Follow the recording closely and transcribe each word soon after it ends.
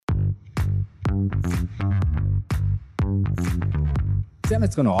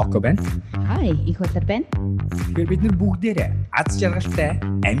Зэмэцгэн Око байна. Хай, их өдөр байна. Тэгэхээр бид нар бүгдээрээ аз жаргалтай,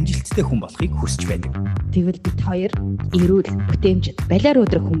 амжилттай хүн болохыг хүсэж байдаг. Тэгвэл бид хоёр эрүүл, бүтээмжит, балиар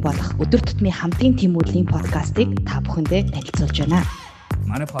өдрөх хүн болох өдөр тутмын хамтын тэмүүллийн подкастыг та бүхэндээ танилцуулж байна.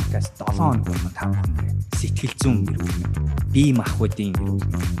 Манай подкаст 7 хоног болгон та бүхэндээ сэтгэл зүйн эрүүл, бие махбодын эрүүл,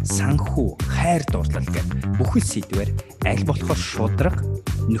 санхүү, хайр дурлал гэх бүхэл сэдвээр аль болохоор шударга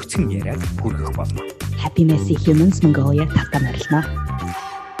нөхцөн яриаг хүргэх болно. Happy Messy Humans Mongolia татам арилна.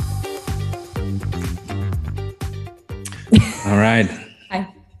 All right. Hi.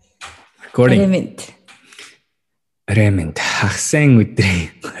 Recording. Ремент хагсан өдрийн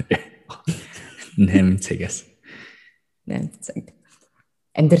 8 цагаас. 8 цаг.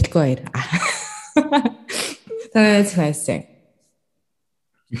 Амьдралгүй хоёр. Таны цайсан.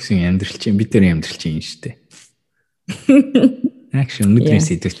 Ихсэн амьдрал чинь бид нар амьдрал чинь юм шүү дээ. Actually өнөөдрийн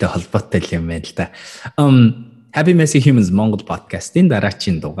сэдвтэй холбоотой юм байна л да. Happy Messy Humans Монгол подкастын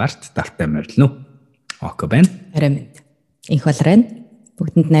дараагийн дугаарт давтаа морилно. Око байна. Ремент. Их болроо.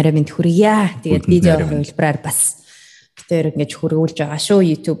 Бүгдэнд нарай мэд хүргье. Тэгээд видео хувилбараар бас битээр ингэж хүргүүлж байгаа шүү.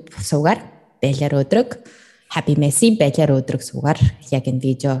 YouTube суугаар байлаар өдрөг Happy Messy байлаар өдрөг суугаар яг энэ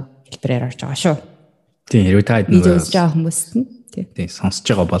видео хэлбэрээр орж байгаа шүү. Тийм хэрвээ та видео үзэж байгаа хүмүүст нь тийм сонсож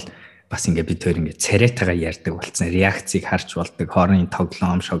байгаа бол бас ингээ бид хоёр ингээ царайтайгаа ярьдаг болсон. Реакцийг харж болдог, хоороны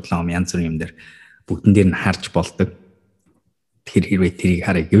тоглоом, шоглоом янз бүрийн юм дээр бүгдэн дээр нь харж болдог. Тэгэхээр хэрвээ тэрийг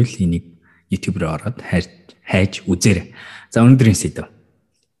харъя гэвэл энийг YouTube-оор ороод хайж үзээрэй. За өнөөдрийн сэдв.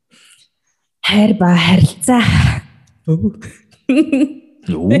 Хайр ба харилцаа.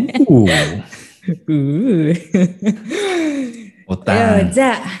 Удаан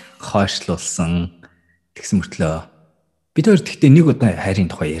хойшлуулсан тэгсэн мөртлөө бид хоёр тэгтээ нэг удаа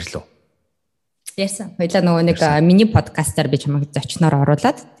хайрын тухай ярьлаа. Ярьсан. Хоёлаа нөгөө нэг миний подкастаар би чамайг зочноор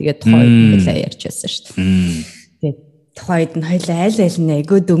оруулаад тэгээд тухай хоёлаа ярьж байсан шүү дээ. Тэгээд тухайд нь хоёлаа аль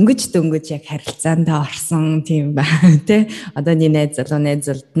нээгүй дөнгөж яг харилцаанд орсон тийм ба тий. Одоо нэг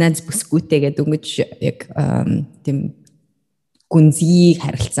найз бүсгүйтэйгээ дөнгөж яг тийм гүнзгий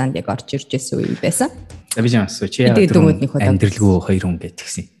харилцаанд яг орж ирж байсан үе байсан. Би ч асуу чи амьдралгүй хоёр хүн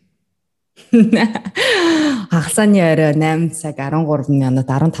гэтгсэн. Хагасны орой 8 цаг 13 минут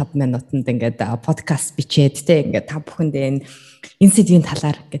 15 минутанд ингээд подкаст бичээд те ингээд та бүхэндээ энэ сэдвийн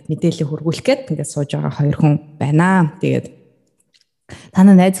талаар ингээд мэдээлэл хүргүүлэх гээд ингээд сууж байгаа хоёр хүн байна. Тэгээд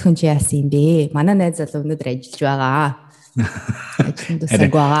танаа найз хүн чи яасан юм бэ? Манай найз бол өнөөдөр ажиллаж байгаа.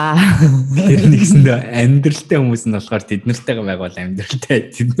 Ажиллаж байгаа. Тэр нэгсэндээ амьдралтай хүмүүс нь болохоор тэд нартайгаа байгуул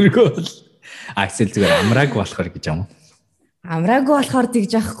амьдралтай тэднэргөө бол аксел зүгээр амрааг болохоор гэж юм. Амраагүй болохоор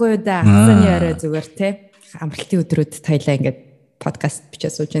тэгж яахгүй юу да. Хагасны орой зүгээр те. Амралтын өдрүүд таялаа ингээд подкаст бичээ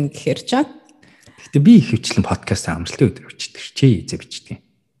сууж яах гэхээр чаа. Гэтэ би их хвчлэн подкаст амралтын өдөр бичдэг чи эзэ бичдэг.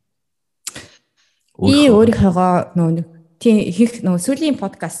 Би өөрийнхөө нөгөө сүүлийн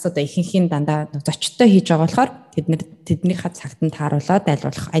подкастуудаа ихэнхийн дандаа зочдтой хийж байгаа болохоор тэднийхээ цагтанд тааруулаад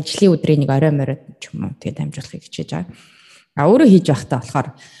айлуулах ажлын өдрийн нэг орой моройд ч юм уу тэгээд амжуулахыг хичээж байгаа. Өөрөө хийж байхдаа болохоор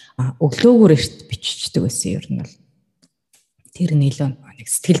өглөөгөр эрт биччихдэг байсан ер нь бол тэр нэлээд нэг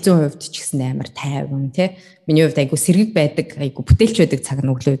сэтгэл зүйн хувьд ч гэсэн амар тайван тий. Миний хувьд айгу сэргийг байдаг, айгу бүтээлч байдаг цаг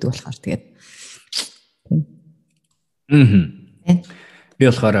нь өглөө байдаг болохоор тэгээд. Би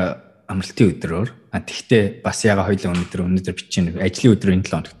болохоор амралтын өдрөөр тэгтээ бас яга хоёлаа өнөөдөр бичиж ажлын өдрийн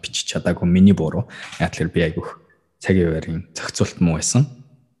 7 хоногт бичиж чадаагүй миний буруу. Яг тэгэхээр би айгу цагийн хуваарийн зохицуулт муу байсан.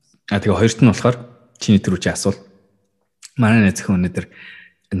 Тэгээ хоёрт нь болохоор чиний түрүү чи асуул. Манай найз зөвхөн өнөөдөр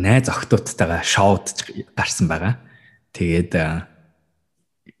найз охтуудтайгаа шоуд гарсан байгаа. Тэгээд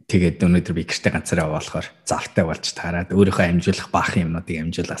өнөөдөр би гэртээ ганцаараа болохоор завтай болж таарад өөрийнхөө амжуулах баах юмнуудыг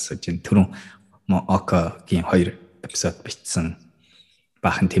амжуул асууж ин түрүүн Окогийн 2 эпизод бичсэн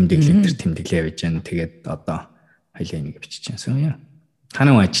баахан тэмдэглээ байж гэн тэгээд одоо хоёлаа энийг бичиж гэнсэн юм.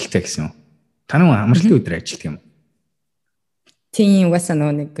 Танаа ажилтаа гэсэн юм. Танаа амралтын өдөр ажилтдаг юм. Тийм угаасаа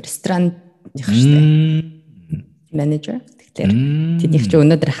нэг ресторан их штэ. Менежер. Тэгэхээр тэдний ч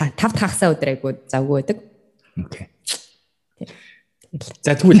өнөөдөр 5 хагасаа өдөр айгуу завгүй байдаг. Окей.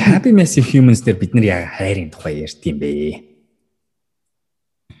 За тэгвэл Happy Messy Humans дээр бид нар яг хайрын тухай ярьд юм бэ?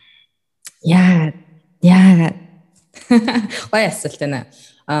 Яа. Гой асуулт байна.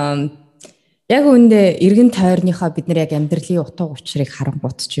 Яг үүндээ эргэн тойрныхоо бид нар яг амьдралын утга учирыг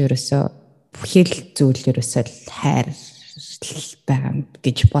харангуут ч ерөөсөө бүхэл зүйл ерөөсөө хайр байгаа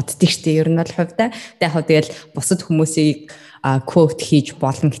гэж боддөг штеп ер нь бол хувьдаа. Тэгээд бусад хүмүүсийг quote хийж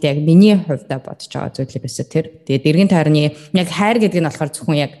болно гэхдээ яг миний хувьдаа бодож байгаа зүйл ерөөсөө тэр. Тэгээд эргэн тойрны яг хайр гэдэг нь болохоор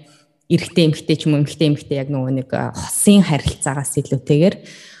зөвхөн яг эрэгтэй эмэгтэй ч юм уу эмэгтэй яг нөгөө нэг хосын харилцаагаас илүүтэйгээр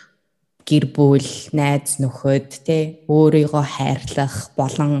гэр бүл, найз нөхөд тий өөрийгөө хайрлах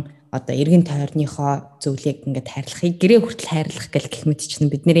болон одоо эргэн тойрныхоо зүйлийг ингээд хайрлахыг гэрээ хүртэл хайрлах гэх мэт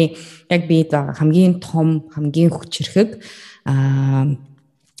чинь бидний яг биед байгаа хамгийн том, хамгийн хүчрхэг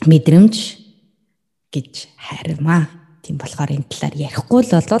мэдрэмж гэж хайрмаа. Тийм болохоор энэ талаар ярихгүй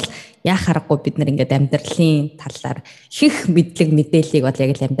л болвол яа харахгүй бид нар ингээд амьдралын талаар их мэдлэг мэдээллийг бол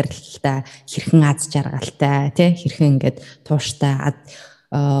яг л амьдралдаа хэрхэн аз жаргалтай тий хэрхэн ингээд тууштай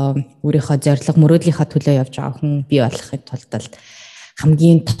өөрийнхөө зорилго мөрөөдлийнхаа төлөө явж байгаа хүн бий болохын тулд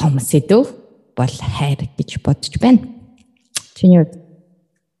хамгийн том сэдв бол хайр гэж бодож байна. Чиний хувьд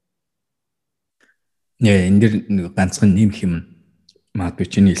энэ дэр ганцхан нэмэх юм магадгүй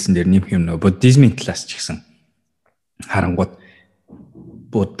чиний хэлсэн дээр нэмэх юм нөгөө буддизмын талаас ч гэсэн харангууд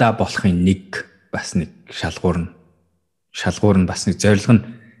Будда болохын нэг бас нэг шалгуур нь бас нэг зорилго нь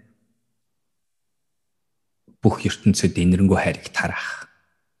бүх ертөнцид энэрнгүү хайрыг тараах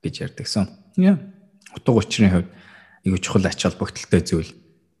гэж ярьдагсан. Утга учирын хувьд айгүй чухал ач холбогдолтой зүйл.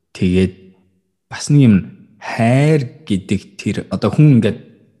 Тэгээд бас нэг юм хайр гэдэг тэр одоо хүн ингээд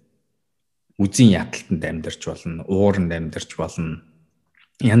үзийн яталтанд амьдарч болно, ууранд амьдарч болно.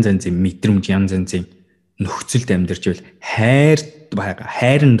 Янз янзын мэдрэмж, янз янзын нөхцөлд амьдарч байвал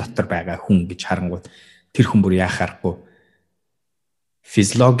хайрын дотор байгаа хүн гэж харангууд тэр хүн бүр яхаарахгүй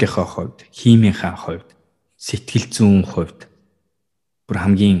физиологийнхаа хувьд, химийнхаа хувьд, сэтгэл зүйн хувьд бүр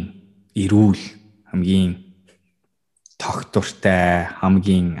хамгийн эрүүл, хамгийн тогтвортой,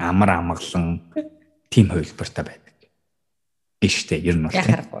 хамгийн амар амгалан тийм хувилбартай байдаг. Гэвчтэй ер нь бол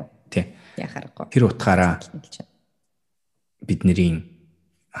яхаарахгүй. Тий. Яхаарахгүй. Тэр утгаараа бидний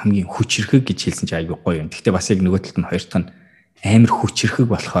хамгийн хүчрхэг гэж хэлсэн чинь айгүй гоё юм. Гэхдээ бас яг нөгөө талд нь хоёр дахь нь амар хүчрхэг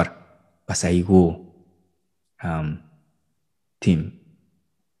болохоор бас айгүй тийм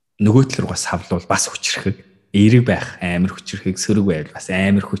нөгөө тал руугаа савлуул бас хүчрхэг. Эерэг байх амар хүчрхэг, сөрөг байвал бас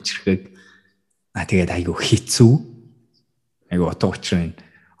амар хүчрхэг. Тэгээд айгүй хэцүү. Айгүй утга учир нь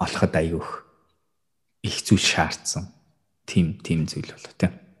олоход айгүй их зүйл шаардсан. Тийм зүйл болоо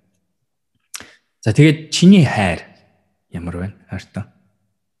тийм. За тэгээд чиний хайр ямар байна? Хартай.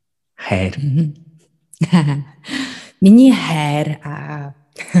 Хайр.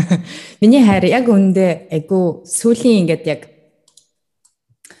 Миний хайр яг үндэ айгу сүүлийн ингээд яг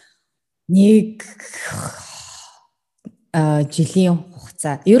нэг жилийн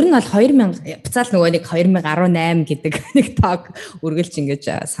хугацаа. Ер нь бол 2000 буцаал нөгөө нэг 2018 гэдэг нэг таг үргэлж ингэж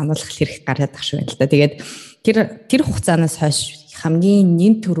сануулгах хэрэг гараад ах шиг байна л да. Тэгээд тэр хугацаанаас хойш хамгийн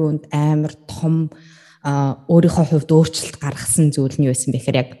нэн төрөнд амар том өөрийнхөө хувьд өөрчлөлт гаргасан зүйл нь юу байсан бэ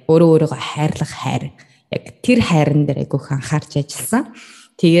гэхээр яг өөрийгөө хайрлах хайр. Яг тэр хайран дээр айгүйх анхаарч ажилласан.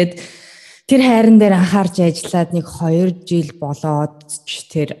 Тэгээд тэр хайран дээр анхаарч ажиллаад нэг 2 жил болоод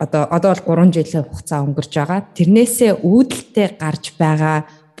тэр одоо бол 3 жилийн хугацаа өнгөрч байгаа. Тэрнээсээ үүдэлтэй гарч байгаа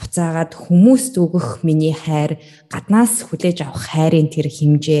буцаагаад хүмүүст өгөх миний хайр, гаднаас хүлээж авах хайрын тэр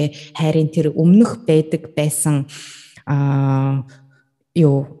хэмжээ, хайрын тэр өмнөх байдаг байсан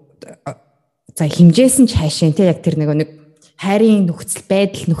за хэмжээс нь цаашаа тий яг тэр нэг хайрын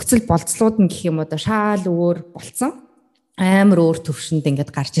нөхцөл болцлууд нь гэх юм уу шаал өөр болцсон. Амар өөр төвшөнд ингээд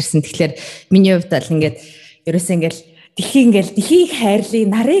гарч ирсэн. Тэгэхээр миний хувьд л ингээд ерөөсөө ингээд дихийг хайрлаа,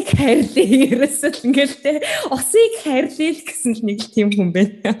 нарыг хайрлаа, ерөөсөө л ингээд те усыг хайрлаа гэсэн л нэг тийм хүн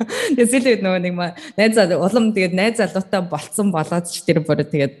байна. Тэсэлээд нөгөө нэг найз улам тэгээд найз залуутай болцсон болоод ч тэр бүр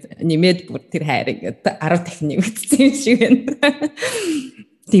тэгээд нэмээд бүр тэр хайр ингээд 10 дахин нэмэгдсэн юм шиг байна.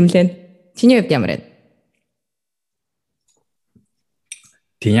 Тийм лээ. Чиний хувьд ямар вэ?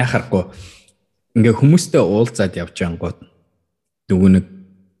 Тийм яхахгүй. Ингээ хүмүүстэй уулзаад явж ангууд нөгөө нэг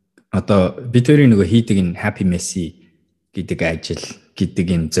одоо бид хоёрын нөгөө хийдэг энэ happy messy гэдэг ажил гэдэг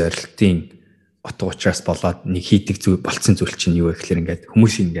энэ зорилтын утга учраас болоод нэг хийдэг зүйл болцсон зүйл чинь юу вэ гэхээр ингээд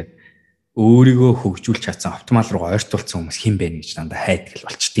хүмүүс ингээд өөрийгөө хөгжүүлж чадсан оптимал руу ойртуулсан хүмүүс хэн бэ гэж дандаа хайдаг л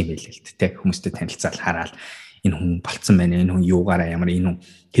болчтой юм байлээ л дээ. Хүмүүстэй танилцаал хараад энэ хүн болцсон байна, энэ хүн юугаараа ямар энэ хүн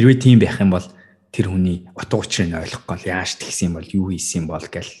хэрвээ тийм байх юм бол тэр хүний утга учрыг ойлгохгүй л яаж тэгсэн юм бол юу хийсэн юм бол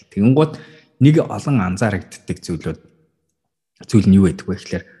гэл. Тэгэнгუთ нэг олон анзаарагддаг зүйл нь юу байдаг вэ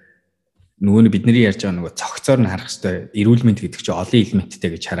гэхээр нөгөө нь бидний ярьж байгаа нөгөө цогцоор нь харах хэрэгтэй эрүүл мэнд гэдэг чинь олон элементтэй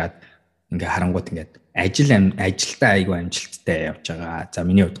гэж хараад ингээ харангуут ингээд ажилдаа айгүй амжилттай явж байгаа. За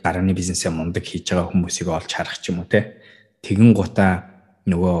миний хувьд гарааны бизнесээ мундаг хийж байгаа хүмүүсийг олж харах ч юм уу те. Тэгэн гутаа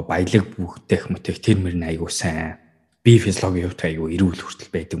нөгөө баялаг бүхтэх мөтөх тэр мөр нь айгүй сайн. Би физиологийн хувьд айгүй эрүүл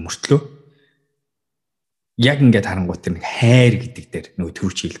хүртэл байдаг мөртлөө. Яг ингээд харангуут тэр нэг хайр гэдэг дээр нөгөө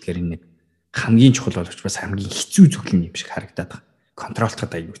төрөж хийлдэхээр нэг хамгийн чухал боловч бас хамгийн хэцүү зүйл юм шиг харагдаад байна.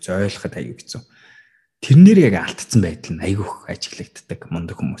 Контролтоход аягүй хэцүү, ойлгоход аягүй хэцүү. Тэрнэр яг алдсан байдал нь аягүй ажиглагддаг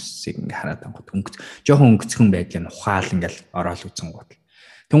мундаг хүмүүсийг ингээ хараад ангууд жоохон өнгөцгөн байдлыг ухаал ингээл ороод үзэн гот.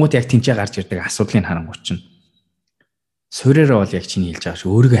 Тэнгууд яг тэнцээ гарч ирдэг асуудлыг харангуй чинь суурьараа бол яг чиний хэлж байгаа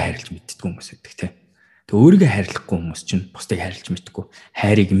шиг өөрийгөө хайрлаж мэддэггүй хүмүүс байдаг тийм. Тэг өөрийгөө хайрлахгүй хүмүүс чинь бусдыг хайрлаж мэддэггүй.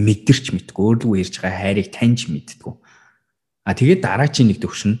 Хайрыг мэдэрч мэддэггүй. Өөрлөгөө ирж байгаа хайрыг таньж мэддэггүй. Тэгээд дараагийн нэг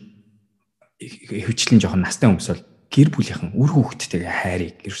төвшин хөвчлэн жоохон настай хүмүүс бол гэр бүлийнхэн үр хүүхдтэйгээ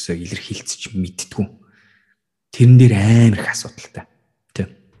хайрыг ерөөсөө илэрхийлцэж мэддэггүй. Тэрэн дээр амар их асуудалтай. Тийм.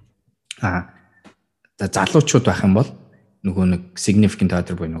 Залуучууд байх юм бол нөгөө нэг significant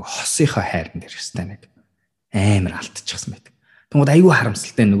other буюу нөгөө хосынхоо хайрн дээр хэвээр нэг амар алдчихсан байдаг. Тэнгууд айгүй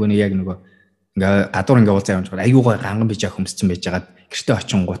харамсалтай нөгөө нэг яг нөгөө ингээ гадуур ингээ уулзаа явж байгаа айгуугаа ганган бижак хүмссэн байж байгаад гэртээ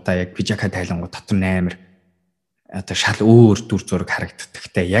очингуудаа яг бижака тайлангууд дотор амар одоо шал өөр дүр зураг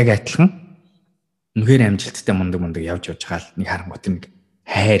харагддагтай яг адилхан үнэхээр амжилттай мундаг явж байгаа л нэг харангуут нэг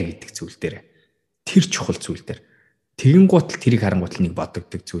хайр гэдэг зүйл дээр тэр чухал зүйл дээр тэгэн гутал тэрийг харангуут нэг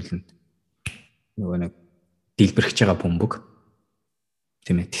бодогддог зүйл нь нөгөө нэг дэлбэрч байгаа бөмбөг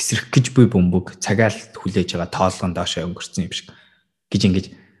тийм ээ тесрэх гэж буй бөмбөг цагаал хүлээж байгаа тоолгон доошоо өнгөрцөн юм шиг гэж ингэж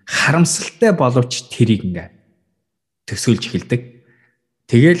харамсалтай боловч тэрийг ингээ төсөөлж эхэлдэг.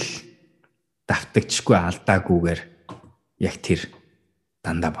 Тэгэл давтагчгүй алдаагүйгээр яг тэр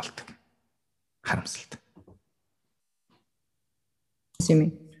дандаа болдог. Харамсалтай.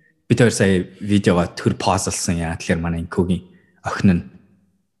 Сими. Би тэр сая видеого төр паузлсан яа тэгэхээр манай инкогийн охин нь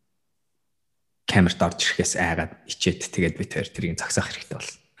камерт орж ирэхээс айгаад ичээд тэгээд би тэрийг зогсоох хэрэгтэй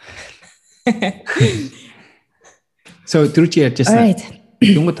болсон. So түрүүч ярьжсэн.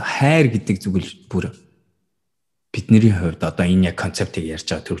 Тэнгууд хайр гэдэг зүйл бүр бидний хувьд одоо энэ яг концептыг ярьж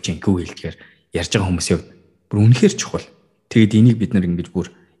байгаа түрүүч инког хэлдгээр ярьж байгаа хүмүүсийн хувьд бүр үнэхээр чухал. Тэгээд энийг бид нар ингэж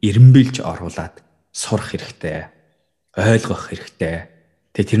бүр эренбэлж оруулаад сурах хэрэгтэй, ойлгох хэрэгтэй.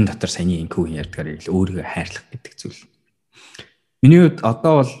 Тэгээд тэрэн дотор саяны инкогийн ярьдгаар л өөрийгөө хайрлах гэдэг зүйл. Миний хувьд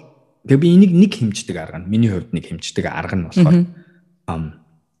одоо бол тэгээд би энийг нэг хэмждэг арга нь миний хувьд нэг хэмждэг арга нь болохоор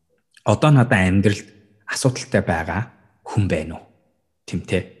одоо надад амьдралд асуудалтай байгаа хүн байна уу?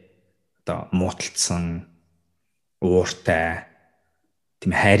 Тэмтэй одоо мууталцсан ууртай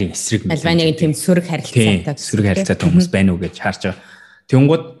тийм хайрын эсрэг Альбанийн тийм сөрөг харилцаатай хүмүүс байна уу гэж харж байгаа.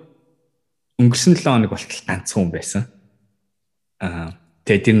 Тэнгууд өнгөрсөн 7 хоног болтол ганцхан хүн байсан.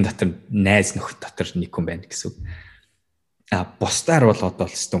 Тэгээд тэрэн дотор найз нөхд дотор нэг хүн байна гэсэн үг. Бусдаар бол одоо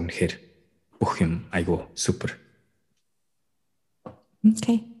л өстө үнэхээр бүх юм айгу супер.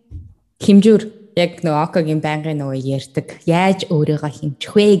 Окей. Химжүүр яг нөгөө окогийн байнгын нөгөө ярьдаг яаж өөрийгөө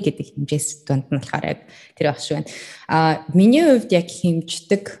хэмжих вэ гэдэг хэмжээс дунд нь болохоор яг тэр баг шиг байна. Миний хувьд яг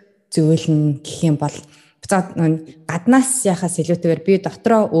хэмждэг зүйл нь гэх юм бол гаднаас яхаас илүүтэйгээр би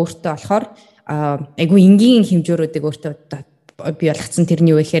дотроо өөртөө болохоор айгүй энгийн хэмжүүрүүдийг өөртөө би болгоцсон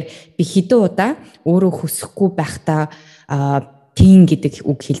тэрний юу гэхээр би хэдэн удаа өөрөө хүсэхгүй байхдаа тийм гэдэг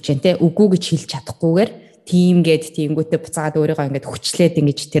үг хэлж जैन те үгүй гэж хэлж чадахгүйгээр тиймгээд тиймгүүтээ буцаад өөрийгөө ингээд хүчлээд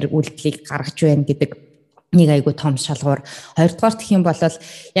ингэж тэр үйлдэлийг гаргаж байна гэдэг нэг айгүй том шалгуур. Хоёрдугаар гэх юм бол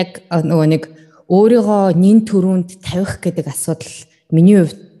яг нөгөө нэг өөрийгөө нэн төрөнд тавих гэдэг асуудал миний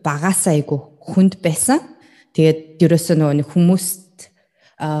хувьд багасаа айгүй хүнд байсан. Тэгээд ерөөсөө нөгөө нэг хүмүүст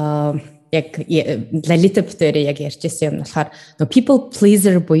яг Лалита битэрэ яг ярьжсэн юм болохоор нөгөө people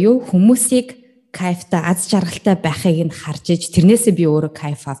pleaser буюу хүмүүсийг кайфтай аз жаргалтай байхыг нь харж иж тэрнээсээ би өөрөө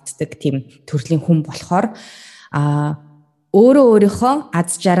кайф автдаг тийм төрлийн хүн болохоор өөрийнхөө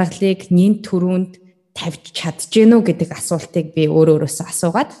аз жаргалыг нэн төрөнд тавьж чадчихэв үү гэдэг асуултыг би өөрөөсөө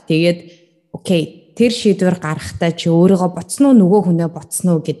асуугаад тэгээд окей тэр шийдвэр гаргахтаа чи өөрийгөө боцсон уу нөгөө хүнээ боцсон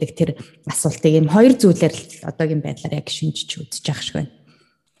уу гэдэг тэр асуултыг юм хоёр зүйлээр л одоогийн байдлаар яг шинжиж үзэж явах шиг байна.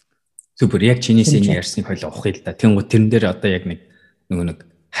 Супер яг чиний сэний ярьсныг хоёул ухъя л да. Тэнгууд тэрэн дээр одоо яг нэг нөгөө нэг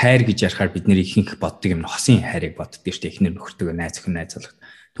хайр гэж ярихаар бид нэр ихэнх боддог юм хосын хайрыг боддог шүү дээ. Эхнэр нөхөртөө найз өхөн найз залгад.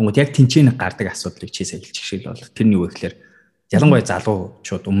 Тэнгууд яг тэнцэнэ гардаг асуудлыг чи сэлж гişил бол тэрний юу гэхээр ялангуяа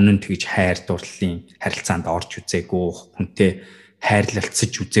залуучууд өмнө нь тэгж хайр дурлалын харилцаанд орж үзээгүй хүнтэй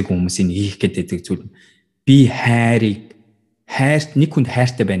хайрлалцаж үзээгүй хүмүүсийн хийх гэдэг зүйл би хайрт нэг хүнд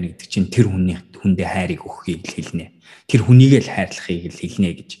хайртай байна гэдэг чинь тэр хүндээ хайрыг өгөхийг л хэлнэ. Тэр хүнийг л хайрлахыг л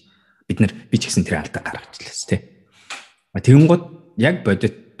хэлнэ гэж би ч гэсэн тэр алдаа гаргаж илээс тээ. Тэгэнгუთ яг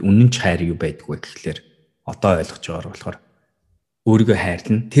бодит үнэн ч хайр юу байдгүй гэхлээр одоо ойлгож байгаагаар болохоор өөрийгөө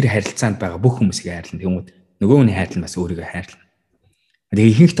хайрлна тэр харилцаанд байгаа бүх хүмүүсийг хайрлна тэгмүүд нөгөө хүний хайрлна бас өөрийгөө хайрлна.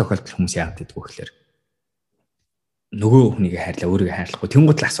 Тэгээ ихэнх тохиолдолд хүмүүс яагаад гэдэг вэ гэхлээр нөгөө хүнийг хайрлаа өөрийгөө хайрлахгүй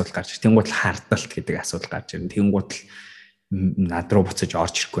тэнгууд л асуудал гарч ир тэнгууд л хардалт гэдэг асуудал гарч ирнэ тэнгууд л над руу буцаж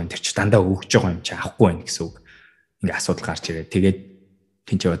орж ирэхгүй байна тэр чи дандаа өгж байгаа юм чи авахгүй байна гэсэн үг ингээ асуудал гарч ирээ тэгээд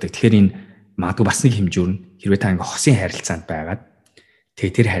тэнцээ бодог тэгэхээр энэ магадгүй бас нэг хэмжүүр нь хэрвээ та ингээ хосын харилцаанд байгаад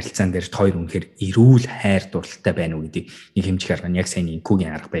тэгээ тэр харилцаан дээр хоёр үнэхээр эрүүл хайр дурлалтай байна уу гэдэг нэг хэмжих арга нь яг сайн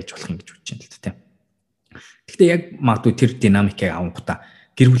инкогийн арга байж болох юм гэж бодож байна л тийм. Гэхдээ яг магадгүй тэр динамикийг авангуудаа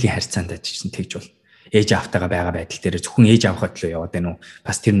гэр бүлийн харьцаанд ажилласан тэгж бол ээж аавтайгаа байгаа байдал дээр зөвхөн ээж аавхад л яваад байна уу?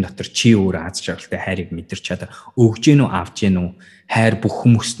 Бас тэр дотор чи өөрөө аз жаргалтай хайрыг мэдэрч чадаа өгж гэнэ үү, авж гэнэ үү? Хайр бүх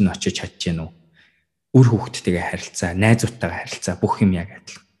хүмүүст нь очиж чадж гэнэ үү? Үр хүүхдтэйгээ харилцаа, найзуудтайгаа харилцаа бүх юм яг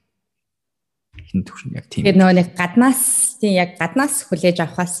адилхан. Хин төвшин яг тийм. Тэр нэг гаднаас хүлээж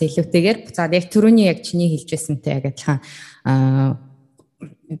авахаас илүүтэйгээр буцаад яг түрүүний яг чиний хэлж байсантай яг адилхан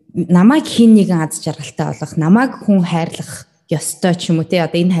намайг хин нэгэн аз жаргалтай болох, намайг хүн хайрлах ёстой ч юм уу те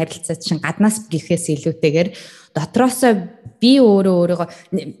одоо энэ харилцаа чинь гаднаас бирэхээс илүүтэйгээр дотроосоо би өөрийгөө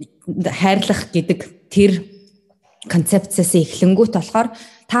хайрлах гэдэг тэр концепцээс эхлэнгүүт болохоор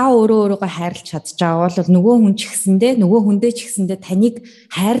та өөрийгөө хайрлах чадж байгаа бол нөгөө хүн ч гэсэндээ таныг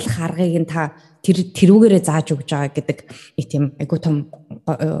хайрлах аргыг нь та тэрүүгээрээ зааж өгж байгаа гэдэг нэг тийм айгуу том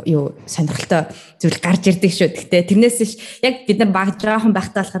сонирхолтой зүйл гарч ирдэг шүү. Гэхдээ тэрнээс биш яг бид нар баг жоохон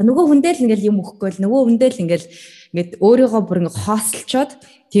байхтаа болохоор нөгөө хүндээ л ингээл юм өгөхгүй л нөгөө хүндээ л ингээл ингээд өөрийгөө бүр ингээ хоосолчоод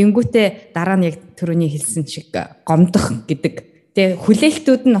тэнгүүтээ дараа нь яг түрүүний хэлсэн шиг гомдох гэдэг. Тэгээ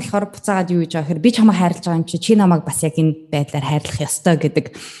хүлээлтүүд нь болохоор буцаагаад юу гэж байгаа хэрэг би чамайг хайрлаж байгаа юм чи намайг бас яг энэ байдлаар хайрлах ёстой гэдэг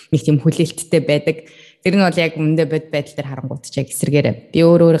нэг тийм хүлээлттэй байдаг. Тэр нь бол яг өмнөдөө бод байдал дээр харангуут ч яг эсэргээрээ би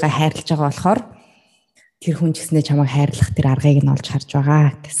өөрийгөө хайрлаж байгаа болохоор тэр хүн ч гэснээр чамайг хайрлах тэр аргыг нь олж харж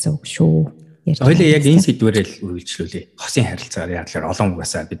байгаа гэсэн үг шүү. Хоёлаа яг энэ сэдвэрээ л үргэлжлүүлээ. Хосын харилцаагаар яадлаар олон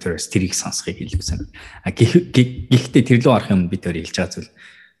угаасаа бид тэрээс тэрийг сонсхийг хэлсэн. Гэхдээ тэр лөө орох юм бид тэр хэлж байгаа зүйл.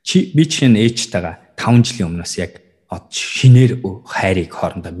 Би чинь ээжтэйгээ 5 жилийн өмнөөс яг шинээр хайрыг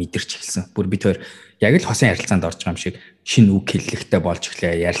хоорондоо мэдэрч эхэлсэн. Бүр бид тэр яг л хосын харилцаанд орж байгаа юм шиг шинэ үг хэллэгтэй болж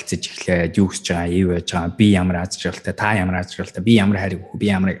эхлэе, ярилцаж эхлэе, юу гэж байгаа, юу яаж байгаа, би ямар аз жаргалтай, та ямар аз жаргалтай, би ямар хайрыг өгөх, би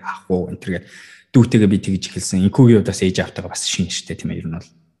ямар авах уу энэ төргээд дүүтэйгээ би тэгж эхэлсэн. Инкүүгийн удаас ээж автайгаа бас шинэ штэ тийм ээ ер нь бол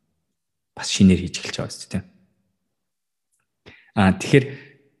бас шинээр хийж эхэлж байгаа үстэй тийм.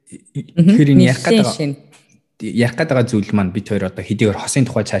 Тэгэхээр энэ ярих гэдэг зүйл маань бид хоёр одоо хэдийгээр хосын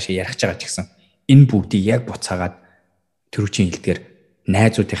тухай цаашаа ярих гэж байгаа ч гэсэн энэ бүгдийг яг буцаагаад төрүүчийн хэлдгээр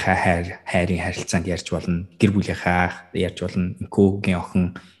найзуудынхаа хайрын харилцаанд ярьж болно, гэр бүлийнхаа ярьж болно, инкүүгийн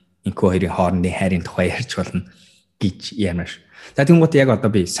охин, инкүү хоёрын хоорондын хайрын тухай ярьж болно гэж ямар. За тэгмгүүт яг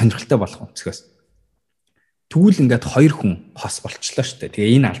одоо би сонирхолтой болох өнцгөөс тэгвэл ингээд хоёр хүн хос болчлоо шүү дээ.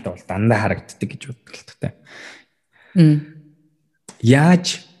 Тэгээ энэ алдаа бол дандаа харагддаг гэж боддог л тохтой. Яаж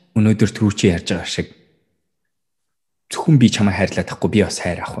өнөөдөр төрүүчийн ярьж байгаа шиг зөвхөн би чамайг хайрлаад тахгүй би бас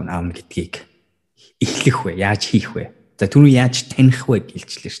хайр авах нь аавна гэдгийг эхлэх вэ? Яаж хийх вэ? За түрүү яаж таних вэ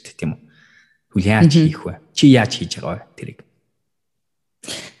гэлжлээ шүү дээ тийм үү? Тэгвэл яаж хийх вэ? Чи яаж хийж байгаа вэ тэрийг?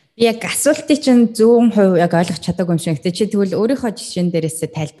 Би яг асуултыг чинь 100% яг ойлгох чадаагүй юм шиг. Гэтэ чи тэгвэл өөрийнхөө жишээн дээрээсээ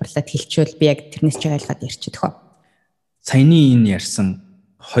тайлбарлаад хэлчихвэл би яг тэрнээс ч ойлгоод ярьчих төхөө. Саяны энэ ярьсан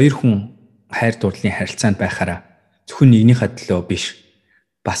хоёр хүн хайр дурлалын харилцаанд байхаараа зөвхөн нэгнийхээ төлөө биш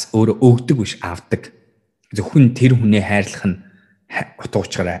бас өөрөө өгдөг биш авдаг. Зөвхөн тэр хүнээ хайрлах нь утга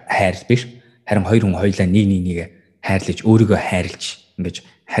учираа хайр биш. Харин хоёр хүн хоёулаа нэг хайрлаж өөрийгөө хайрлж ингэж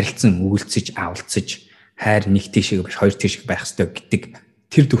харилцан өгөлцөж авалцаж хайр нэг тийшээ биш хоёр тийшээ байх ёстой гэдэг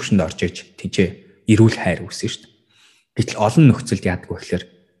тэр төвшөнд орж иж тийчээ эрүүл хайр үүснэ шүү дээ. Гэтэл олон нөхцөлд яадаг вэ гэхээр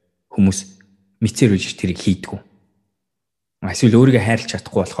хүмүүс мэдсээр үжиж тэрийг хийдэг. Эсвэл өөрийгөө хайрлах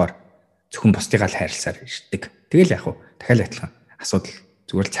чадахгүй болохоор зөвхөн бусдыгаа л хайрласаар ирдэг. Тэгэл яг хуу дахиад адилхан асуудал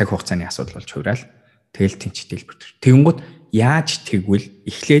зүгээр л цаг хугацааны асуудал болж хувраал. Тэгэл тэнцтэй л бүтэр. Тэгэнгუთ яаж тэгвэл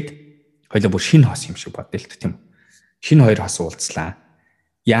эхлээд хоёлаа бүр шинэ хос юм шиг бодъё л тийм үү. Шинэ хоёр хос уулзлаа.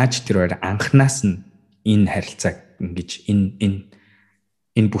 Яаж тэр хоёр анханаас нь энэ харилцааг ингэж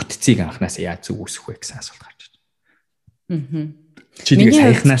энэ бүтцийг анханаас яаж зүг үүсэх вэ гэсэн асуулт гарч байна. Чи нэг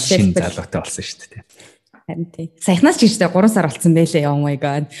саяхнаас шинэ залуутай болсон шүү дээ. Харин тий. Саяхнаас ч гэжтэй 3 сар болсон байлээ. Oh my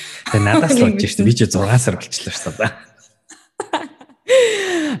god. Тэгээ надаас л болж шүү дээ. Би ч 6 сар болчихлоо шүү дээ.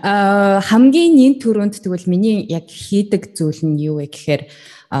 Хамгийн нэн төрөнд тэгвэл миний яг хийдэг зүйл нь юу вэ гэхээр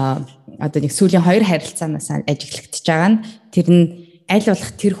одоо нэг сүүлийн 2 харилцаанаас ажиглагдчихж байгаа нь тэр нь аль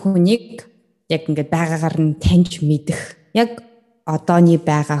болох тэр хүнийг яг ингээд байгаагаар нь таньж мэдэх. Яг одооний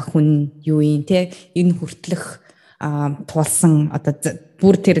байгаа хүн юу юм те энэ хүртлэх тулсан одоо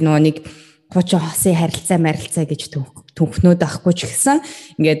бүр тэр нэг 30 хосын харилцаа гэж түүхнүүд авахгүй ч гэсэн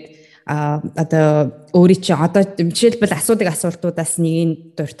ингээд одоо өөрийн чи одоо жишээлбэл асуултуудаас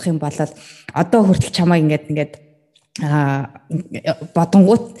нэг дурдах юм бол одоо хүртэл чамайг ингээд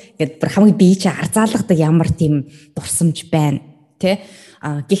бодонгууд ингээд бүр хамгийн бие чи арзаалгадаг ямар тийм дурсамж байна тий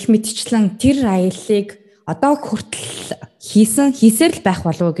гэх мэтчлэн тэр аяллыг одоо хүртэл хийсээр л байх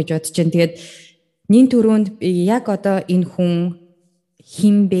болов уу гэж бодож байна. Тэгээд нин төрөнд яг одоо энэ хүн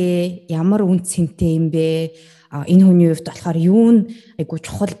хин бэ, ямар үн цэнтэй юм бэ, энэ хүний хувьд болохоор юу нь айгу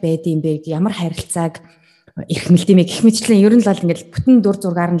чухал байд юм бэ, ямар харилцааг их мэлдээмэ гэх мэтчлэн ер нь л ингээл бүтэн дүр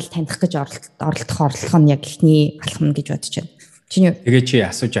зургаар нь л таних гэж оролдох нь яг ихний алхам гэж бодож байна. Тэгээ чи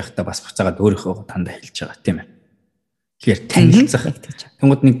асууж байхдаа бас буцаагаад өөрийнхөө тандаа хэлж байгаа тийм ээ. Тэгэхээр танилцах.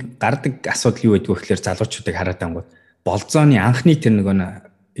 Тэнгууд нэг гардаг асуудал юу байдг вэ гэхээр залуучуудыг хараад ангууд болзооны анхны тэр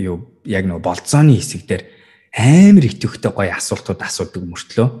нөгөө юу яг нөгөө болзооны хэсэг дээр амар итгэвчтэй гоё асуултууд асуудаг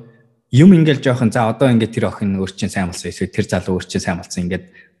мөртлөө юм ингээл жоохон за одоо ингээд тэр охин өөрчн сайн болсон эсвэл тэр залуу өөрчн сайн болсон ингээд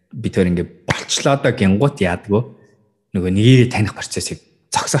би тэр ингээд болчлоо доо гингут яадгүй нөгөө нэрээ таних процессыг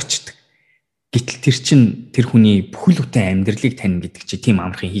зогсоочдөг. Гэтэл тэр чин тэр хүний бүхэл бүтэн амьдралыг таних гэдэг чи тийм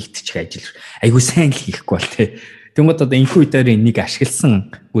амархан хийгдчих ажил айгүй сайн л хийхгүй бол тээ. Тэнгууд одоо инхүү дээр нэг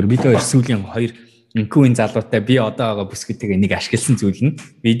ашигласан бүр видео сүүлийн 2 инхүүийн залуутай би одоо байгаа бүсгүйтэйгээ нэг ашигласан зүйл нь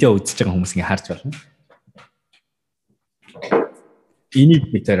видео үзэж байгаа хүмүүс ингээ харж байна.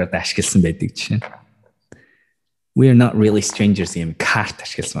 Энийг бид одоо ашигласан байдаг жишээ. We are not really strangers юм карт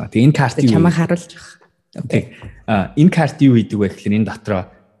ашигласан. Тэгээ энэ картыг чамаа харуулж байгаа. Окей. Энэ карт юу гэдэг вэ гэхээр энэ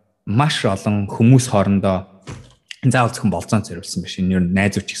дотроо маш олон хүмүүс хоорондоо заавал зөвхөн болцоон зориулсан биш. Энэ нь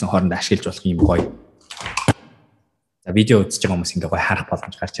найзууд ч гэсэн хоорондоо ашиглаж болох юм гоё. За видео үзэж байгаа хүмүүс ингээ гоё харах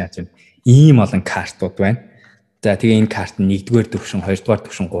боломж гарч байгаа юм. Ийм олон картууд байна. За тэгээ энэ карт нь 1-р төвшин, 2-р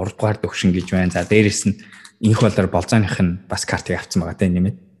төвшин, 3-р төвшин гэж байна. За дээрэс нь энх болоор болзооных нь бас картыг авсан байгаа тийм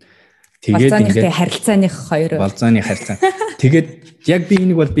нэмээд. Тэгээд ингээд харилцааных хоёр. Болзооны харилцаа. Тэгээд яг би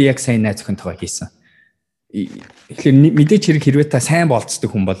энийг бол би яг сайн найз охинтойгоо хийсэн. Тэгэхээр мэдээч хэрэг хэрвээ та сайн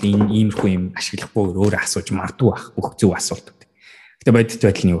болцдог хүн бол энэ иймэрхүү юм ашиглахгүй өөрөө асууж магадгүй байх бүх зөв асуултууд. Гэтэ бодит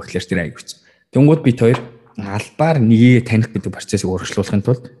байдал нь юу гэхээр тэр айгүйц. Тэнгууд бид хоёр албаар нэгээ таних гэдэг процессыг урагшлуулахын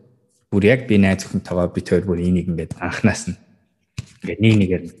тулд бүр яг би найз охинтойгоо бид хоёр бүр энийг ингээд анханаас нь ингээд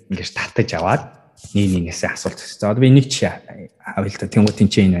нэгээр ингээд татаж аваад нэгнээс асуулт өгсөн. За би нэг чи авъя л да. Тэнгууд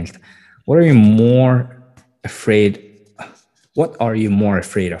энэ чинь байна л да. What are you more afraid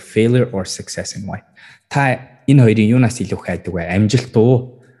of, failure or success and why? Та энэ хоёрын юунаас илүү хайдаг вэ? Амжилт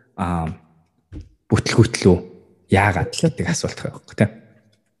уу? Бүтлгүүтэл үү? Яагаад гэдэг асуулт байхгүй тийм.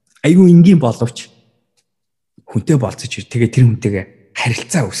 Айгүй энгийн боловч хүнтэй болцож тэгээ тэр хүнтэйгээ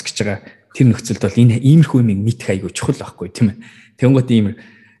харилцаа үүсгэж байгаа тэр нөхцөлд бол энэ иймэрхүү юм мэдэх айгүй чухал байхгүй тийм ээ. Тэнгууд иймэр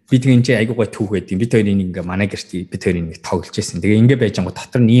би тэгээ энэ айгүй гой түүх байдیں۔ Бид хоёрын ингээ манай гэрт бид хоёрын нэг тоглож байсан. Тэгээ ингээ байж ангууд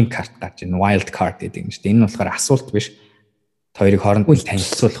дотор нь ийм карт гарч ийн wild card гэдэг юм шүү дээ. Энэ нь болохоор асуулт биш. Хоёрыг хоорондоо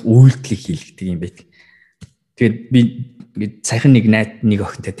танилцуулах үйлдэлийг хийлгдэг юм байдаг. Тэгээд би саяхан нэг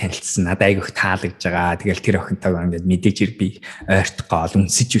охинтой танилцсан. Надад айгүйх таалагдж байгаа. Тэгэл тэр охинтойгоо ингээд мэдээж би ойрт гол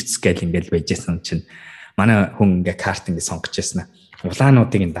үнсэж үцгээл ингээд байжсэн чинь манай хүн ингээ карт ингээ сонгож яснаа.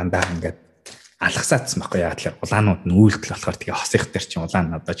 Улаануудыг дандаа ингээд алгасаадсан байхгүй яа тэгэхээр улаанууд нь үйлдэл болохоор тэгээ хос их төр чинь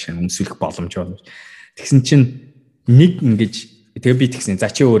улаан одоо чинь өмсөлөх боломж байна. Тэгсэн чинь нэг ингэж тэгээ би тэгсэн за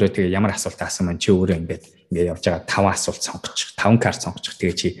чи өөрөө тэгээ ямар асуулт аасан маань чи өөрөө ингээд явж байгаа 5 асуулт сонгочих 5 карт сонгочих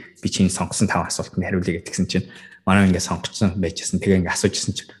тэгээ чи би чиний сонгосон 5 асуултанд хариулъя гэсэн чинь манай ингээд сонгоцсон байжсэн тэгээ ингээд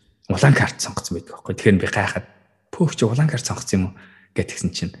асуужсэн чинь улаан карт сонгоцсон байдаг байхгүй. Тэгэхээр би гайхаад пөөх чи улаан карт сонгоцсон юм уу гэтгсэн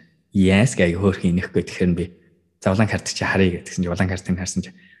чинь yes гээ хөөх инехгүй тэгэхээр би за улаан карт чи харъя гэтгсэн чинь улаан картыг харсан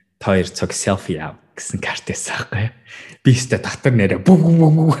чинь хоёр цог селфи ав гэсэн карт байсан байхгүй. Би өстө дотор нэрэ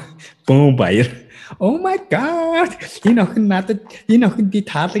бум баяр. Oh my god. Энэ охин би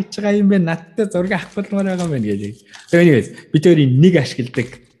таалагдж байгаа юм байна. Надтай зураг авахулмаар байгаа юм байна гэж. Тэгээд бид өөрийн нэг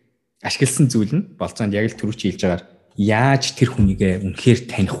ашигласан зүйл нь болцоонд яг л түрүүч хэлж байгаагаар яаж тэр хүнийгээ үнэхээр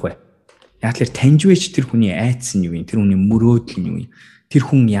таних вэ? Яг л таньж байж тэр хүний айдас нь юу юм? Тэр хүний мөрөөдөл нь юу юм? Тэр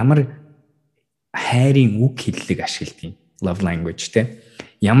хүн ямар хайрын үг хэллэг ашигладаг? Love language те.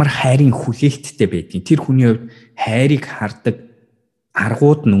 Ямар хайрын хүлээлттэй байдгийг тэр хүний хувьд хайрыг хардаг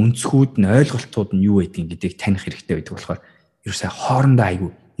аргууд нь өнцгүүд нь ойлголтууд нь юу байдгийг гэдгийг таних хэрэгтэй байдаг болохоор ерөөсөө хоорондоо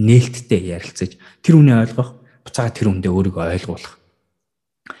айгүй нээлттэй ярилцаж тэр хүний ойлгох буцаага тэр хүндээ өөрийгөө ойлгуулах.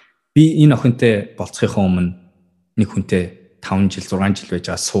 Би энэ охинтой болцохын өмнө нэг хүнтэй 5 жил 6 жил байж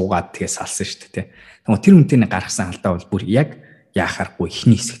байгаа суугаад тэгээ салсан шүү дээ. Тэгмээ тэр хүнтэй нэг гаргасан алдаа бол бүр яг яахааргүй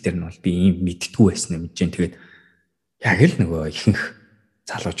ихний хэсэг дээр нь бол би ийм мэдтгүү байсан юм жин тэгээд яг л нөгөө ихэнх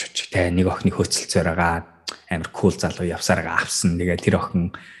залуучууд ч те нэг охины хөөцөлцөөр байгаа амар кул залуу явсараа авсан. Тэгээ тэр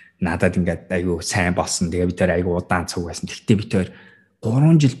охин надад ингээд айгүй сайн болсон. Тэгээ бид тэр айгүй удаан цуг байсан. Тэгтээ бид тэр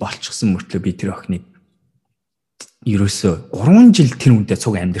 3 жил болчихсон мөртлөө би тэр охиныг ерөөсөө 3 жил тэр хүнтэй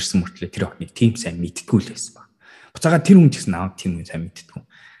цуг амьдэрсэн мөртлөө тэр охиныг тийм сайн мэдтгүү л байсан баг. Буцаага тэр хүн гэсэн аав тийм хүн сайн мэдтгүү.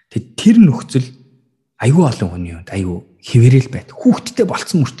 Тэгээ тэр нөхцөл айгүй олон хүний хүнд айгүй хэвээрэл байд. Хүүхдтэй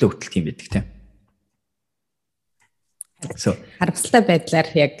болцсон мөртлөө хөтөл тийм байдаг тийм. So харамсалтай байдлаар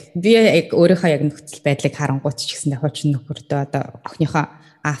яг би яг өөрийнхөө яг нөхцөл байдлыг харангуйч ч гэсэн хуучин нөхөртөө одоо охиныхоо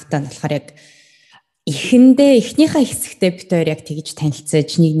аавтаа болохоор яг эхнийхээ хэсэгтээ бид хоёр яг тэгж танилцаж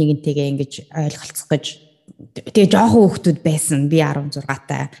нэг нэгнтэйгээ ингэж ойлголцох гэж тэгээ жоохон хүүхдүүд байсан. Би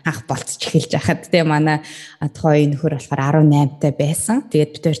 16-тай анх болцож эхэлж байхад тэгээ манай тухай нөхөр болохоор 18-тай байсан.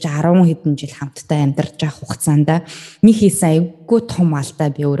 Тэгээд бид хоёр чи 10 хэдэн жил хамтдаа амьдарч байх хугацаанд нэг хийсэн айгүй том алдаа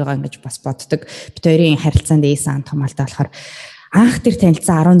би өөрийгөө ингэж бас боддог. Бид хоёрын харилцаанд ийсэн том алдаа болохоор анх тэр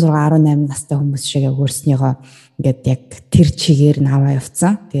танилцсан 16 18 настай хүмүүс шиг өөрснийгөө ингээд яг тэр чигээр наваа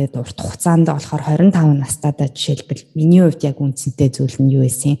явцсан. Тэгээд урт хугацаанд болохоор 25 настайдаа жишээлбэл миний хувьд яг үндсэнтэй зүйл нь юу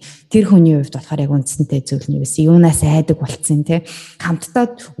вэ? Тэр хүний хувьд болохоор яг үндсэнтэй зүйл нь юу вэ? Юунаас айдаг болцсон те.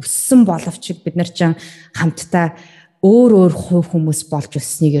 Хамтдаа өссөн боловч бид нар чинь хамтдаа өөр хувь хүмүүс болж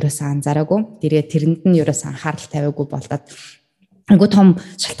өсснийг ерөөсөө анзаараагүй. Тэрэнд нь ерөөсөө анхаарал тавиагүй болоод айгуу том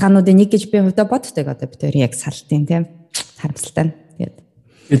шалтгаануудын нэг гэж би хувьдаа боддог. Одоо бид хоёр яг салтын те. Харамсалтай.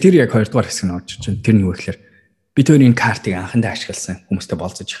 Тэгээд тэр яг хоёрдугаар хэсэг нь орж чинь тэр нь юу гэхээр бид хоёрын картыг анхандаа ашигласан хүмүүстэй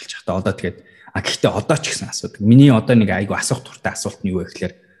болцож эхэлж байхдаа одоо тэгээд гэхдээ одоо ч гэсэн асуудаг. Миний одоо нэг айгу асуух туртай асуулт нь юу вэ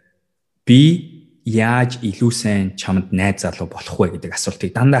гэхээр би яаж илүү сайн чамд найз залуу болох вэ гэдэг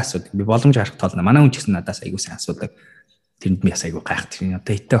асуултыг дандаа асуудаг. Би боломж гарах тоолно. Манай хүн ч гэсэн надаас айгу сайн асуудаг. Тэрэнд би бас айгу гайхдаг.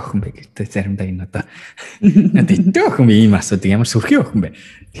 Одоо итэ охин бэ гэдэг заримдаа энэ одоо надад итэ охин ийм асуудаг ямар сүрхий охин бэ.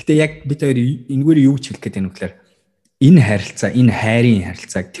 Гэхдээ яг бид хоёр энэгээр юу ч хэлэх гээд байна вэ гэхээр энэ харилцаа, энэ хайрын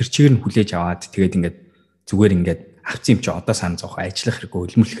харилцааг тэр чигээр нь хүлээж аваад тэгээд ингээд зүгээр ингээд авцсан юм чи одоо сан зовх ажиллах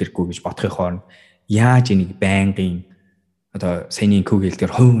хэрэггүй, хөлмөрлөх хэрэггүй гэж бодохын хооронд яаж энийг байнгын одоо саяны күүгэлдэр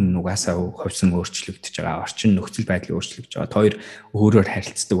хувь нугасаа ховсон өөрчлөгдөж байгаа, орчин нөхцөл байдал өөрчлөгдөж байгаа. Хоёр өөрөөр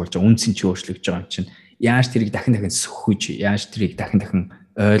харилцдаг болж байгаа, үнсэн чи өөрчлөгдөж байгаа юм чинь яаж тэрийг дахин сөхөж, яаж тэрийг дахин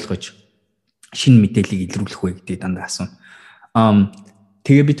ойлгож шинэ мэдээллийг илрүүлэх вэ гэдэг дандаа асууна.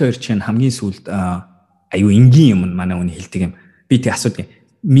 Тэгээ бид хоёр чинь хамгийн сүүлд аюу энгийн юм манай хүний хэлдэг юм. Би тэг асуудаг.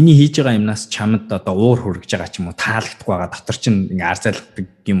 Миний хийж байгаа юмнаас чамд одоо уур хүрэж байгаа ч юм уу таалагдахгүй байгаа. Дотор чинь ингээ арзаалдаг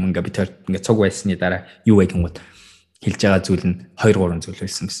юм ингээ бид хоёр ингээ цуг байсны дараа юу вэ гингүүд хэлж байгаа зүйл нь 2 3 зүйл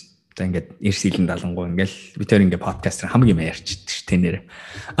байсан гэсэн. За ингээд эрс илэн далангуу ингээл бид хоёр ингээ подкастер хамгийн юм ярьчихдээ ш тэнэр.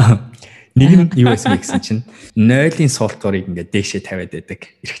 Нэг нь юу байсан гэсэн чинь 0-ийн суултгорыг ингээ дээшээ тавиад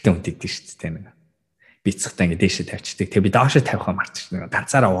байдаг. Эрэгтэй хүн тэгдэг ш тэ нэг. Бицхтаа ингээ дээшээ тавьчихдаг. Тэгээ би доошоо тавихаа мартчихсан.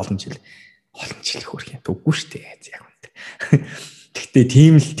 Ганцаараа олон жил хөрх юм. Үгүй шүү дээ. Яг үнтэй. Гэхдээ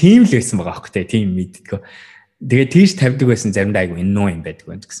тийм л байсан байгаа аахгүй те. Тийм мэддэггүй. Тэгээ тийш тавьдаг байсан заримдаа айгу энэ нуу юм байдаг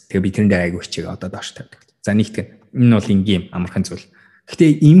байна гэсэн. Тэгээ би тэрэн дээр айгу хичээг одоо доош тавьдаг. За нэгтгэн энэ бол ингийн амархан зүйл.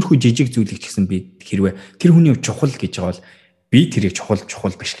 Гэхдээ иймэрхүү жижиг зүйлийг ч гэсэн би хэрвээ тэр хүний чухал гэж байгаа бол би тэрийг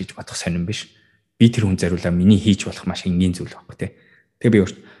чухал биш гэж бодох сонирн биш. Би тэр хүн зариулаа миний хийж болох маш энгийн зүйл байхгүй те. Тэгээ би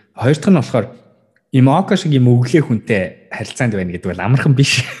хоёр дахь нь болохоор им ока шиг юм өглөө хүнтэй харилцаанд байна гэдэг бол амархан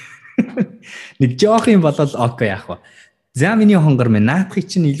биш. Нэг жоох юм болол око яах вэ? За миний хонгор минь наадахыг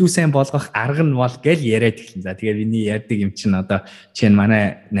чинь илүү сайн болгох арга нь бол гэл яриад эхэлнэ. За тэгээ миний ярьдаг юм чинь одоо чинь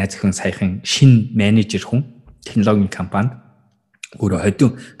манай найз охин саяхан шинэ менежер хүн технологийн компанид өөрөө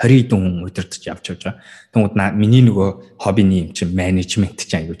 20 хүн удирдах явж байгаа. Тэгмүүд миний нөгөө хоббиний юм чинь менежмент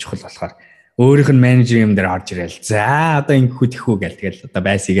чинь аягүй чухал болохоор өөрийнх нь менежер юм дээр орж ирэл. За одоо ингэхүү тэхүү гэл тэгэл одоо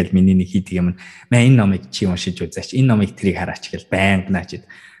байсгээл миний нэг хийдэг юм. Маа энэ номыг чи уншиж үзээч. Энэ номыг тэрийг хараач гэл байнг наачид.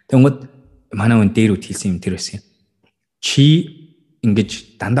 Тэгмүүд манай хүн дээр үт хэлсэн юм тэр байсан юм. Чи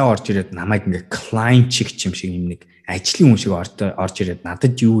ингэж дандаа орж ирээд намайг ингээ клиент чиг юм шиг юм нэг ажлын хүн шиг орж ирээд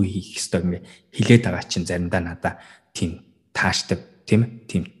надад юу хийх ёстой ингээ хэлээд байгаа чинь заримдаа надаа тийм тааштай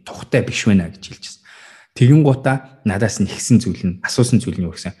тийм тухтай биш вэ гэж хэлчихсэн. Тэгин гутаа надаас нэгсэн зүйл нь асуусан зүйл нь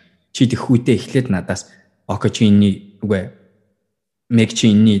юу гэсэн. Чи тэхүүтээ эхлээд надаас око чи энэ үгүй мэг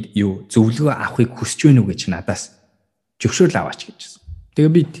чи энэ юу зөвлөгөө авахыг хүсэж байна уу гэж надаас зөвшөөрөл аваач гэжсэн.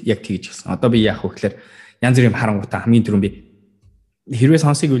 Тэгээ би яг тэгж хэлсэн. Одоо би яах вэ гэхээр янз бүрийн харангуйтаа хамгийн түрүүн би хэрвээ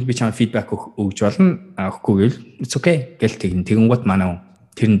сонсыг үл би чам фидбек өгж болно. Өгөхгүй гэвэл it's okay гэл тэгэн гут манай хүн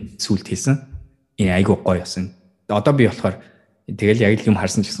тэр нь сүлд хэлсэн. Энэ айгуу гоё болсон. Одоо би болохоор тэгэл яг л юм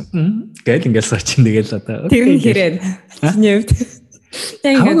харсан ч гэсэн гээл ингээл суучин тэгэл одоо тэр нь хэрэг чиний хувьд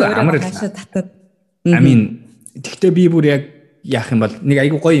яг ингээд амар хашаа татад. Тэгтээ би бүр яг яах юм бол нэг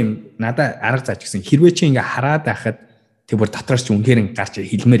айгуу гоё юм надаа арга зааж гисэн. Хэрвээ чи ингээ хараад байхад тэг бүр дотроос чи үнэхээр гарч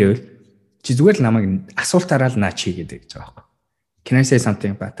хэлмээр байвал чи зүгээр л намайг асуултаараа л наа чи гэдэг гэж байгаа байхгүй. Can I say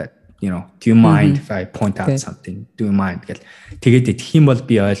something about that? You know, do you mind if I point out something? Do you mind гэл тэгээд идэх юм бол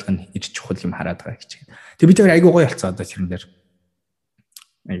би ойлгоно ир чухал юм хараад байгаа гэж. Тэг би тэр айгуу гоё болцсон одоо тэрэн дээр.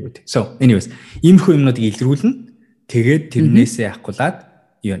 Айгуу. So anyways, иймэрхүү юмнуудыг илрүүлнэ. Тэгээд тэрнээсээ ахгуулаад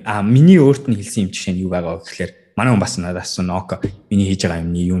юу миний өөрт нь хэлсэн юм жишээ нь юу байгаа вэ гэхээр манай хүн бас надаас ноко миний хийж байгаа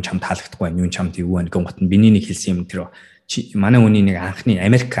юмны юу чам таалагдахгүй байна, юу чамд юу байна гэх гот нь миний нэг хэлсэн юм тэр манай хүний нэг анхны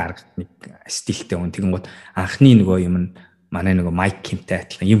Америк арга нэг стилтэй хүн тэгэн гот анхны нөгөө юм нь манай нөгөө Майк Кимтэй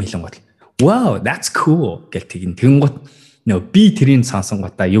адилхан юм хэлэн гот wow that's cool гэл тэгэн гот нөгөө би тэрийг сонсон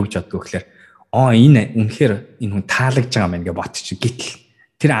готаа юу гэж боддог гэхээр энэ үнэхээр энэ хүн таалагдж байгаа юм ингээ ботчих гэтэл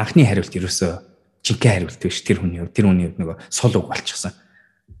тэр анхны хариулт ерөөсөө жинхэнэ хариулт биш тэр хүний хувьд нөгөө сул үг болчихсон.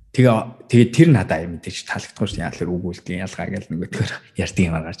 Тэгээ тэр надад мэдээж таалагдахгүй шүү. Яа тэгэхээр үг үлдээ ялгаа гэж нөгөө тэр ярьдаг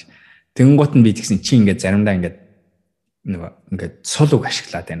юм гарч. Тэнгуут нь би тэгсэн чи ингээд заримдаа ингээд нөгөө ингээд сул үг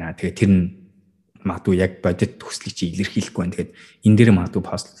ашиглаад байна. Тэгээ тэр нь магадгүй яг бодит төслийг чи илэрхийлэхгүй байна. Тэгэхээр энэ дээр магадгүй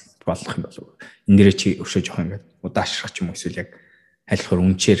пост болох юм болов. Энэ дээр чи өшөө жоох ингээд удаашрах ч юм уу эсвэл яг аль болохоор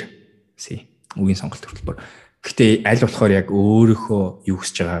үнчээр үгийн сонголт хөтөлбөр. Гэхдээ аль болохоор яг өөрийнхөө юу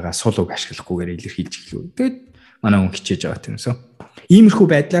хийж байгаагаа сул үг ашиглахгүйгээр илэрхийлж эхлэв. Тэгээд манай хүн хичээж байгаа тийм үсэ. Иймэрхүү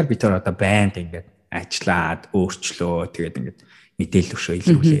байдлаар бид тэр одоо байнт ингээд ажиллаад өөрчлөө тэгээд ингээд мэдээлэл өшөө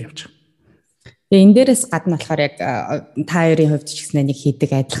илрүүлээ явж байгаа. Тэгээ энэ дээрээс гадна болохоор яг та хоёрын хувьд ч гэсэн нэг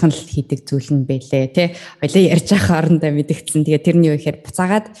хийдэг адилхан л хийдэг зүйл нь байлээ тий. Хоёлаа ярьж байгаа хоорондоо мэдэгдсэн. Тэгээ тэрний юу гэхээр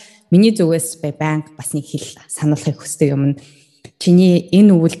буцаагаад миний зүгээс банк бас нэг хэл сануулахыг хүсдэг юм. Чиний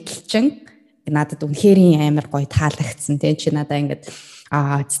энэ үйлдэл чинь надад үнэхээр амар гоё таалагдсан тий. Чи надаа ингээд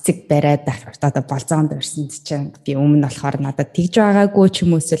цэцэг бариад одоо болзоонд өрсөнд чинь би өмнө болохоор надад тэгж байгаагүй ч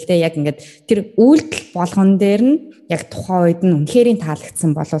юм уу эсвэл те яг ингээд тэр үйлдэл болгон дээр нь яг тухайн үед нь үнэхээр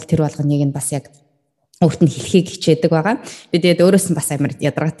таалагдсан болвол тэр болгоныг нь бас яг өөрт нь хэлхийг хичээдэг байгаа. Би тэгээд өөрөөс нь бас амар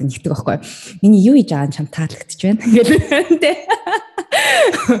ядаргаатай нэгдэг байхгүй. Миний юу хийж байгаа нь чам таалагдчих байна гэдэг те.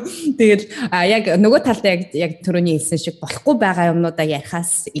 Тэгэл яг нөгөө талдаа яг түрүүний хэлсэн шиг болохгүй байгаа юмнуудаа ярих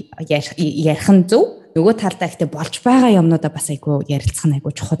нь зөв. Нөгөө талдаа ихтэй болж байгаа юмнуудаа бас айгүй ярилцах нь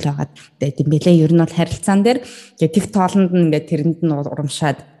айгүй чухал байгаад тийм билээ. Ер нь бол харилцаан дээр тэг тоолонд нь ингээд тэрэнд нь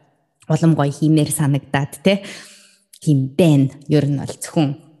урамшаад улам гоё хиймээр санагдаад те химдэн ер нь бол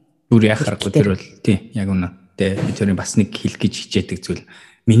зөвхөн бүр яах аргагүй тэр бол тийм яг үнэ. Тэгээ би тэрийн бас нэг хэл гэж хичээдэг зүйл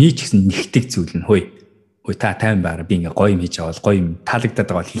миний ч гэсэн нэгтгэх зүйл нь хөөе та тайван байга би ингээ гоё юм хийж байгаа бол гоё юм таалагдаад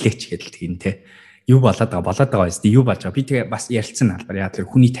байгаа бол хэлээч гэдэл тийм те. Юу болоод байгаа юм юу болж байгаа би тэгээ бас ярилцсан албаар яа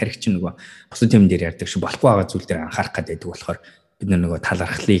тэр хүний тархич нөгөө бусад юм дээр ярьдаг шиг болохгүй байгаа зүйл дээр анхаарах гэдэг болохоор бид нөгөө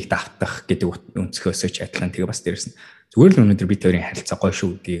талархлыг давтах гэдэг өнцгөөсөө ч адилхан тэгээ бас дээрсэн зүгээр л өнөөдөр бид хоёрын харилцаа гоё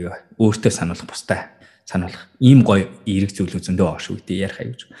шүү гэдгийг өөртөө сануулах бусдаа сануулах ийм гоё эерэг зүйлүүд зөндөө байгаа шүү гэдэг ярих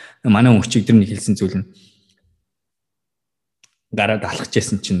аяж. Манай өмчигдөр нэг хэлсэн зүйл нь гараад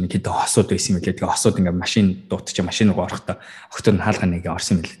алхажсэн чинь хэд хосууд байсан юм лээ. Тэгээ хосууд ингээ машин дуутчих машин руу орохдоо октод нь хаалга нэг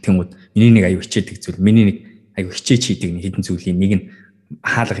орсон юм лээ. Тэнгүүд миний нэг аюу хичээдэг зүйл миний нэг аюу хичээж хийдэг нэг хідэн зүйлийн нэг нь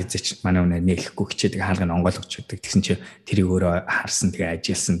хаалга хийзэж манай үнэ нээлэхгүй хичээдэг хаалгыг онгойлгож өгдөг. Тэгсэн чи тэрийг өөрөө харсан тэгээ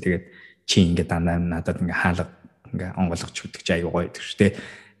ажилласан. Тэгээд чи ингээ дандаа надад ингээ хаалга ингээ онгойлгож өгдөг чи аюу гоё гэдэг шүү дээ.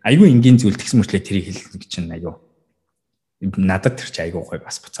 Аюу энгийн зүйл тэгсэн мөрчлөө тэрийг хэлэх чинь аюу надад тэр чи аюу гоё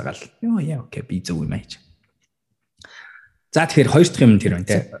бас буцаагаал. Йоо яа окей би зөв юм аяж. За тэгэхээр хоёр дахь юм тэр байна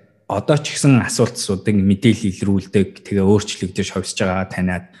те. Одоо ч гэсэн асуултсуудыг мэдээлэл илрүүлдэг, тэгээ өөрчлөгдөж ховсож байгаа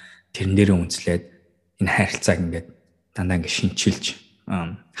таниад тэрэн дээрээ үнслээд энэ харилцааг ингээд дандаа ингээд шинчилж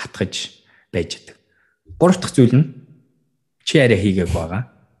хатгаж байж байгаа. Гурав дахь зүйл нь чи арай хийгээг байгаа.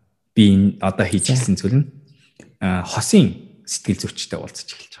 Би энэ одоо хийчихсэн зүйл нь хосын сэтгэл зүйчтэй уулзаж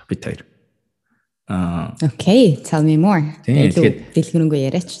эхэлж байгаа бид хоёр. Okay, tell me more. Тэгээд дэлгэрэнгүй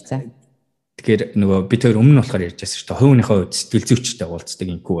яриач за. Тэгэхээр нөгөө бид хоёр өмнө болохоор ярьж байсан шүү дээ. Хувийнхаа хувьд сэтгэл зүйчтэй уулздаг,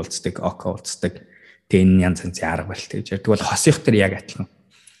 инкүү уулздаг, око уулздаг. Тэгээ энэ янз янзын арга барил гэж ярьдаг. Бол хосих төр яг адилхан.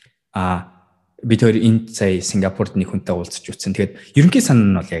 Бид хоёр энд сая Сингапурд нэг хүнтэй уулзч утсан. Тэгээд ерөнхий санаа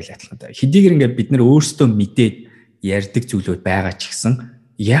нь бол яг л адилхан. Хэдийгээр ингээд бид нэр өөрсдөө мэдээд ярьдаг зүйлүүд байгаа ч гэсэн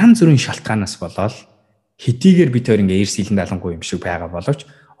янз бүрийн шалтгаанаас болоод хэдийгээр бид хоёр ингээд эрс хилэн далангуй юм шиг байгаа боловч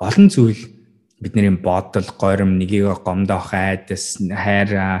олон зүйл бидний бодол, горим, нэгийг гомдоох айдас,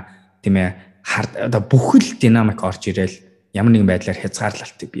 хайр тийм ээ одоо бүхэл динамик орж ирээл ямар нэгэн байдлаар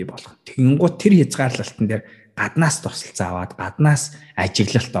хязгаарлалтыг бий болгох. Тэгэнгუთ тэр хязгаарлалтан дээр гаднаас тусалцаа аваад, гаднаас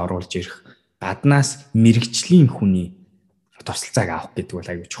ажиглалт оруулж ирэх, гаднаас мэрэгжлийн хүний тусалцааг авах гэдэг бол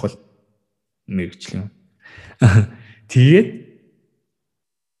аюул чухал. Мэрэгжлийн. Тэгээд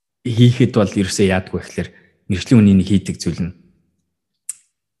хийхэд бол ерөөсөө яадгүй гэхэлэр мэрэгжлийн хүний нэг хийдэг зүйл нь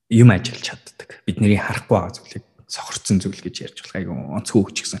юм ажиллаж чаддаг. Бидний харахгүй байгаа зүйлийг сохорцсон зүйл гэж ярьж болох аюул онцгой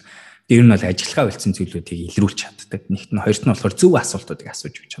өгч гисэн. Тэр нь бол ажиллагаа үлдсэн зүйлүүдийг илрүүлж чаддаг. Нэгт нь хоёрт нь болохоор зөв асуултуудыг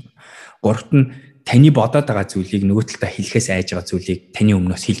асууж өгч чадна. Гуравт нь таны бодоод байгаа зүйлийг нөгөө талдаа хэлэхээс айж байгаа зүйлийг таны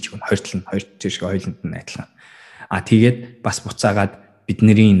өмнөөс хэлж өгнө. Хоёр тийш хоёуланд нь адилхан. Тэгээд бас буцаагаад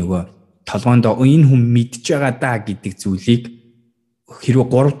бидний нөгөө толгоондоо энэ хүн мэдж байгаа даа гэдэг зүйлийг хэрвээ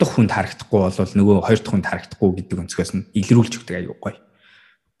 3 дахь хүнд харагдахгүй бол нөгөө 2 дахь хүнд харагдахгүй гэдэг өнцгөөс нь илрүүлж өгдөг аюу гоё.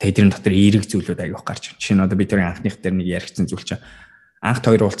 Тэдний дотор эерэг зүйлүүд аюу гарч ирнэ. Шинэ одоо бид тэрийн анхных дээр нэг яригдсан зүйл чинь анхт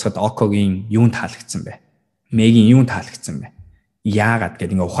хоёр уулзахад Окогийн юунд таалагдсан бэ? Мэгийн юунд таалагдсан бэ? Яагаад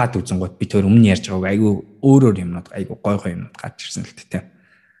гэдэг ингээ ухаад үзэнгүүт бид хоёр өмнө ярьж байгааг айгүй өөр юмнууд айгүй гой юмнууд гарч ирсэн л тээ.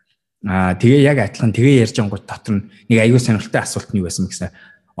 Тэгээ яг адилхан тэгээ ярьж ангууд дотор нэг айгүй сонирхолтой асуулт нь юу байсан гэсэн.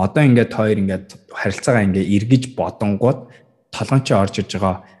 Одоо ингээд хоёр ингээд харилцаагаа ингээ эргэж бодонгууд толгоон чи орж иж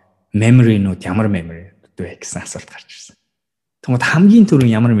байгаа memory-нууд ямар memory вэ гэсэн асуулт гарч ирсэн. Тэгмээд хамгийн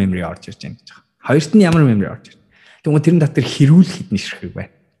түрүүн ямар memory орж ирж байна гэж байна. Хоёрт нь ямар memory орж ирж. Тэгмээд тэрэн дотор хэрүүл хідэн ширхэг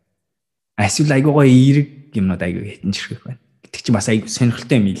байна. Эсвэл айгуугаа эерэг юмнууд айгуу хідэн ширхэг байна. Гэтэл чи бас айгуу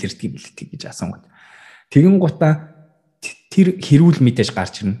сонирхолтой юм илэрдэг юм л гэж асуугаад. Тэгэн гутаа тэр хэрүүл мэдээж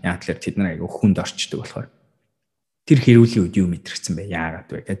гарч ирнэ. Яг тэгэхээр тэд нар айгуу хүнд орчдөг болохоор. Тэр хэрүүлийн үед юу мэдэрсэн бэ? Яагаад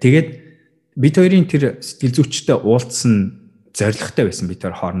вэ? Тэгээд бид хоёрын тэр сэтгэл зүйчтэй уулзсан зорилготой байсан бид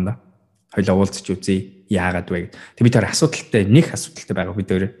хоёр хоорондоо. Хоёлаа уулзч үзье. Яагаад вэ? Тэг бид хоёр асуудалтай байгаа бид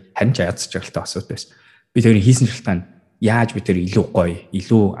хоёр харин ч аз жаргалтай асуудал байсан. Бид хоёрын хийсэн шалтгаан яаж бид хоёр илүү гоё,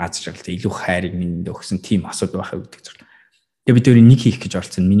 илүү аз жаргалтай, илүү хайрыг минь өгсөн тийм асуудал байхаа гэдэг зүйл. Тэгээ бид хоёрын нэг хийх гэж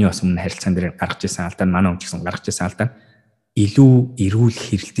оролцсон. Миний бас өмнө харилцаан дээр гаргаж ирсэн алдаа, манай өмнө гэсэн гаргаж ирсэн алдаа илүү эрүүл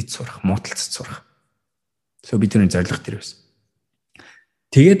хэрэлдэж сурах, муудалцаж сурах. Бид хоёрын зорилго тэр байсан.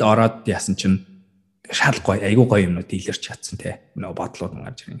 Тэгээд ороод яасан чинь шал гоё, айгуу гоё юмнууд илэрч чадсан те. Нөө бодлууд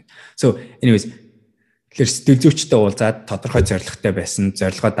гарч ирнэ. Anyways тэгэхээр сэтгэл зүйчтэй уулзаад тодорхой зорилготой байсан,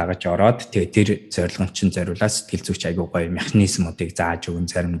 зорилгоо дагаж ороод тэгээ тэр зорилгон чинь зориулаад сэтгэл зүйч айгуу гоё механизмуудыг зааж өгөн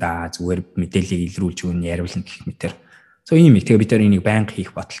заримдаа зүгээр мэдээллийг илрүүлж өгөн яриулна гэх мэтэр. Ийм их тэгээ бид нар энийг байнга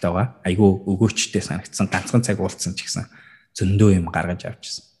хийх бодолтой байгаа. Айгуу өгөөчтэй санагдсан, ганцхан цаг уулзсан ч гэсэн зөндөө юм гаргаж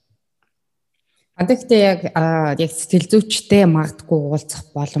авчихсан. Гэхдээ яг сэтгэл зүйчтэй магадгүй уулзах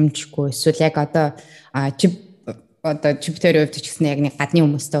боломжгүй. Эсвэл яг одоо чиптээр өвдөж гэсэн яг нэг гадны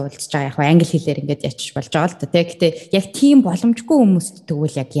хүмүүстэй уулзж байгаа яг англи хэлээр ингээд ячиж болж байгаа л да. Гэхдээ яг тийм боломжгүй хүмүүст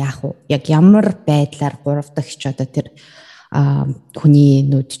тэгвэл яг яах вэ? Яг ямар байдлаар 3 дахь ч одоо тэр хүний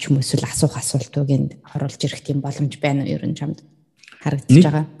нүд ч юм эсвэл асуух асуултыг энд оруулж ирэх тийм боломж байна уу? Ер нь чамд харагдаж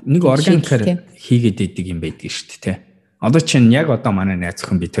байгаа. Нэг органикаар хийгээд идэг юм байдаг шүү дээ, тэ. Одоо чинь яг одоо манай найз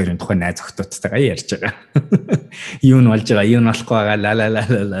охин бид хоёрын тухайн найз охтуудтайгаа ярьж байгаа. Юу нь болж байгаа, юу нь болохгүй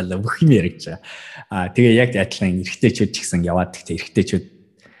байгаа ла бүх юм ярьж байгаа. Тэгээ яг адилхан эрэгтэйчүүд ч гэсэн яваад гэхдээ эрэгтэйчүүд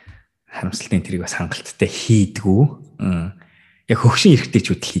харамсалтай тэрийг бас хангалттай хийдгүү. Яг хөгшин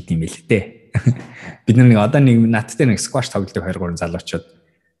эрэгтэйчүүд л хийд юм байл тээ. Бид нэг одоо нэг надтай нэг скваш тоглодог 2 3 залуучууд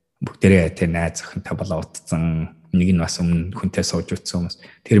бүгдээрээ тэр найз охинтой болоо утцсан. Нэг нь бас өмнө хүнтэй сууж утсан хүмүүс.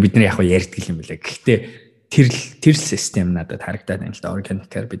 Тэр бид нар яг ярьдаг юм байлаа. Гэхдээ тэр систем надад харагдаад байна л да.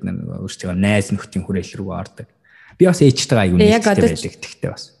 Органикаар бид нар өөрсдөө найз нөхдийн хүрээлэл рүү ордог. Би бас ээжтэйгээ аягүй нэгтэй байдаг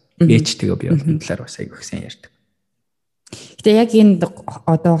гэхдээ бас. Ээжтэйгээ би бол энэ талаар бас аягүй сайн ярьдаг. Гэтэ яг энэ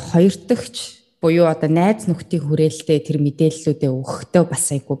одоо хоёр дахьч буюу одоо найз нөхдийн хүрээлэлтэй тэр мэдээллүүдээ өгөхдөө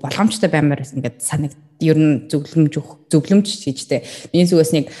бас аягүй боломжтой баймаар ингээд санагд ер нь зөвлөмж гэжтэй. Миний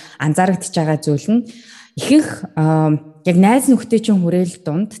зүгээс нэг анзаарэгдэж байгаа зүйл нь ихэнх яг найз нөхдийн чинь хүрээлэл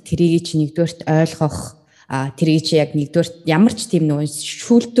донд тэрийг чи нэгдүгээрт ойлгох тэрийг чи яг нэгдүгээр ямар ч тийм нөгөө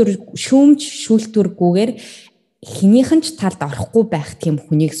шүүлтүргүйгээр хинийхэн ч талд орохгүй байх тийм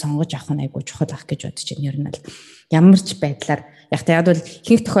хүнийг сонгож авах нь айгүй чухал ах гэж бодож байна. Ер нь л ямар ч байдлаар яг та яг бол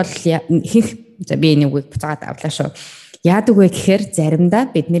ихэнх тохиолдолд би энийг буцаагаад авлаа шүү. Яадаг вэ гэхээр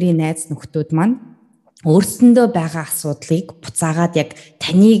заримдаа бидний найз нөхдүүд маань өөрсөндөө байгаа асуудлыг буцаагаад яг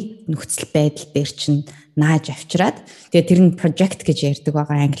таны нөхцөл байдал дээр чинь нааж авчираад тэгээ тэр нь project гэж ярьдаг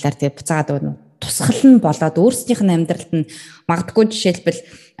байгаа англиар тэгээ буцаагаад тусгал нь болоод өөрсдийнх нь амьдралд нь магадгүй жишээлбэл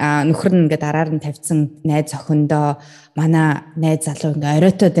нөхөр нь ингээд араар нь тавьсан найз охиндоо манай найз залуу ингээд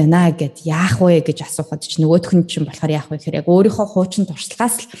оройтод байна гэд яах вэ гэж асуухад ч нөгөөх нь чинь болохоор яах вэ гэхээр яг өөрийнхөө хуучин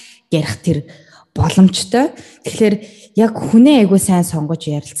туршлагаас л ярих тэр боломжтой. Тэгэхээр яг хүнээ айгуу сайн сонгож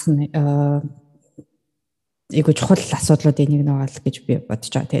ярилцах нь айгуу чухал асуудлуудын нэг нэг л гэж би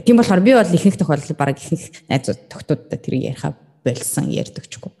бодож байгаа. Тийм болохоор би бол ихэнх тохиолдолд бараг ихэнх найзууд тогтуудтай тэр яриахаа болсон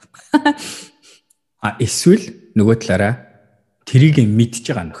ярьдагчгүй. Эсвэл нөгөө талаараа тэрийг мэдж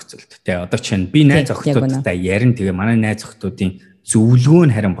байгаа нөхцөлд. Тэгээ одоо чинь би найз охтуудтай ярин тэгээ манай найз охтуудын зөвлөгөө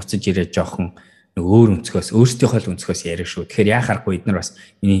нь харин буцаж ирээд жоохон нэг өөр өнцгөөс өөрсдийнхөө л өнцгөөс яриа шүү. Тэгэхээр яхахгүй эдгээр бас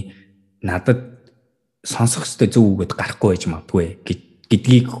миний надад сонсох хөстө зөв үгэд гарахгүй байж магадгүй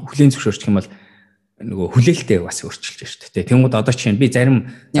гэдгийг хүлээн зөвшөөрчих юм бол нөгөө хүлээлтээ бас өөрчилж шүү дээ. Тэнгууд одоо чинь би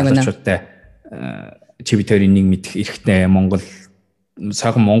зарим залуучуудтай чи бид хоёрын нэг мэдих эрхтэй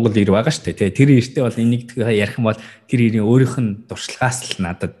сайхан Монгол ир байгаа шүү дээ. Тэр иртэй бол энийг ярих юм бол тэр ирийн өөрийнх нь дуршлагаас л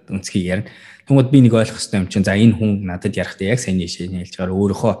надад үнцгийг ярина. Тэгмээд би нэг ойлгох хэрэгтэй юм чинь за энэ хүн надад ярихдаа яг сайн нийшээ хэлж байгаа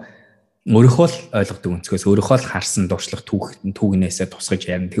өөрийнхөө л ойлгодог үнцгээс өөрийнхөө л харсан дуршлах түүгнээсээ тусгаж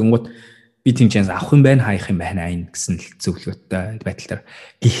ярина. Тэгмээд би тэмчээс авах юм байна, хаях юм байна энэ гэсэн л зөвлөгөөтэй байдлаар.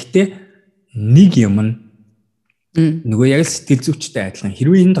 Гэхдээ нэг юм нь нөгөө яг л сэтгэл зүйчтэй адилхан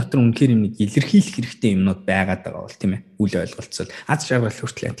хэрвээ энэ дотор үнэхээр юм нэг илэрхийлэх хэрэгтэй юмнууд байгаад байгаа бол тийм ээ үл ойлголцол аз жаргал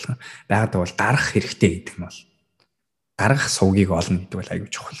хүртэл адилхан байгаад байгаа бол гарах хэрэгтэй гэдэг нь бол гарах сувгийг олно гэдэг бол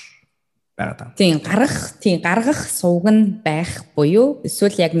аюул чухал байгаа даа. Тийм гаргах сувг нь байх буюу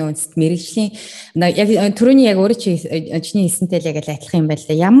эсвэл яг нөөцт мэрэгжлийн яг түрүүний яг өөрөө чиний хэлсэнтэй л яг адилхан юм байна л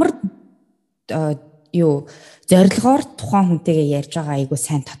да. Ямар зорилгоор тухайн хүнтэйгээ ярьж байгаа айгуу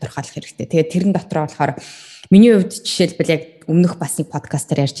сайн тодорхойлох хэрэгтэй. Тэгээд тэрэн дотроо болохоор миний хувьд жишээлбэл яг өмнөх бас нэг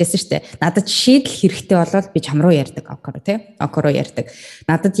подкастаар ярьжсэн шүү дээ. Надад шийдэл хэрэгтэй болоод би чам руу ярьдаг, окор руу ярьдаг.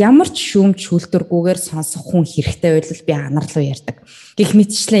 Надад ямар ч шүүмж шүүлтүргүүгээр сонсох хүн хэрэгтэй байвал би анар руу ярьдаг. Гэх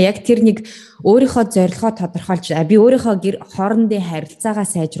мэтчлээ яг тэр нэг өөрийнхөө зорилгоо тодорхойлж би өөрийнхөө хоорондын харилцаагаа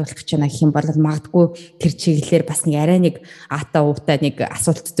сайжруулах гэж байна гэх юм бол магадгүй тэр чиглэлээр бас нэг арай нэг аата уутай нэг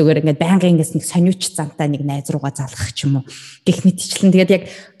асуулт зүгээр ингээд байнгын ингээс нэг сониуч зантай нэг найз руугаа залгах ч юм уу. Гэх мэтчлэн тэгээд яг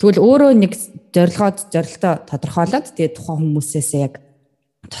тэгвэл өөрөө нэг зорилтоо тодорхойлоод тэгээд тухайн хүмүүсээс яг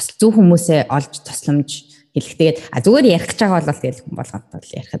зөв хүмүүсээ олж тусламж хэлэх. Тэгээд зүгээр ярих гэж байгаа бол тэгэл хүн болгоод бол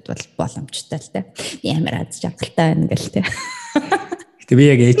ярихад бол боломжтой л те. Ямар аз жаргалтай байна гэл те. Гэтэ би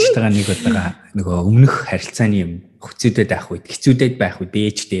яг ээжтэйгээ нэг удаага нөгөө өмнөх харилцааны юм хүчтэй байх үед хэцүүдэд байх үед би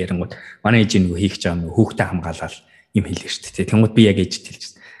ээжтэй ярингууд манай ээж нөгөө хийх гэж байгаа нөгөө хүүхдээ хамгаалал юм хэлээ шүү дээ. Тэнгууд би яг ээжтэй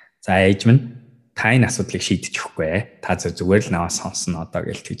хэлчихсэн. За ээж минь та энэ асуудлыг шийдэж өгөхгүй. Та зүгээр л наваа сонсно одоо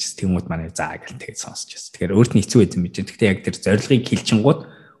гэж тэгж тэмүүд манай заа гэл тэгээд сонсч байсан. Тэгэхээр өөрт нь хэцүү байсан мэт. Гэхдээ яг тэр зорилгыг хэлчихэнгууд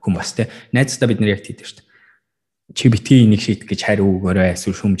хүн бас те найзтаа бид нар яг тийдэж шүү дээ. Чи битгий энийг шийдэх гэж хариу өгөөрэй,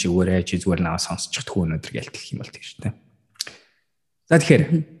 эсвэл шүмж өгөөрэй, чи зүгээр наваа сонсчих тхүү өнөдөр гээл гэх юм бол тийм шүү дээ. За тэгэхээр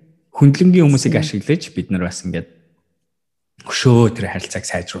хүндлэнгийн хүмүүсийг ашиглаж бид нар бас ингээд өшөө тэр харилцааг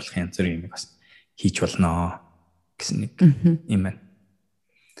сайжруулах янз бүрийн юм бас хийж болно гэсэн нэг юм байна.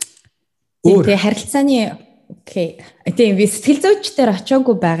 Тэгээ харилцааны тийм би сэтгэл зүйч дээр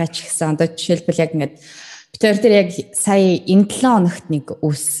очоогүй байгаа ч гэсэн одоо жишээлбэл яг ингээд битэр дээр яг сая энэ 7 хоногт нэг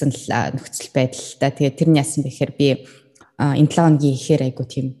үүссэн л нөхцөл байдал та тэгээ тэрний яасан бэхээр би энэ 7 хоногийн ихээр айгу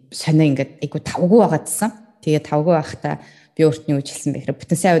тийм сонио ингээд айгу тавгүй байгаадсан. Тэгээ тавгүй байхдаа би өөртний үжилсэн бэхээр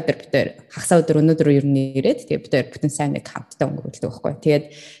бүтэн сайн өдөр битэр хагасаа өдөр өнөөдөр ер нь ирээд тэгээ битэр бүтэн сайн нэг хамтдаа өнгөрүүлдэг байхгүй. Тэгээд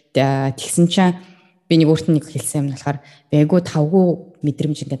тэгсэн чинь би нэг өөртөө нэг хэлсэн юм болохоор айгу тавгүй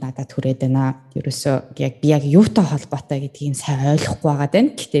мэдрэмж ингээд надад түрээд байна. Ерөөсөө яг би яг юутай холбоотой гэдгийг сайн ойлгохгүй байгаад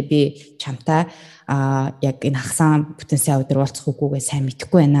байна. Гэхдээ би чамтай яг энэ хагасаа бүтэн сайн өдөр уулзах үгүйгээ сайн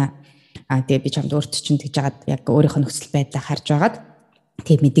мэдэхгүй байна. Тэгээ би чамд өөртөө чинь тэгж жагаад яг өөрийнхөө нөхцөл байдлаа харж байгаад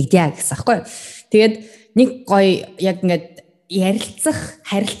тэгээ мэдэгдэе гэсэн аахгүй. Тэгээд нэг гоё яг ингээд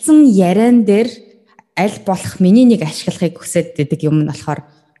харилцсан яриан дээр аль болох миний нэг ашиглахыг хүсэж байдаг юм нь болохоор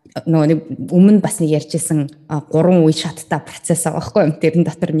нөгөө нэг өмнө бас нэг ярьжсэн 3 үе шаттай процесс байгаа байхгүй юм. Тэрэн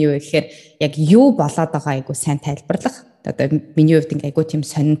дотор нь юу вэ гэхээр яг юу болоод байгаа айгу сайн тайлбарлах. Одоо миний хувьд ингээ айгу тийм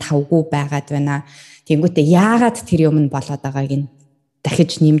сонин тавгүй байгаад байна. Тэнгүүтээ яагаад тэр юм болоод байгааг нь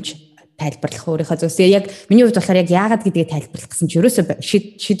дахиж нэмж тайлбарлах өөрийнхөө зүйлс. Яг миний хувьд болохоор яг яагаад гэдгийг тайлбарлах гэсэн чи ерөөсөө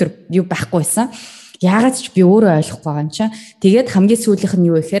шийдвэр юу байхгүй байсан. Яагаад ч би өөрөө ойлгохгүй байгаа юм чинь. Тэгээд хамгийн сүүлийнх нь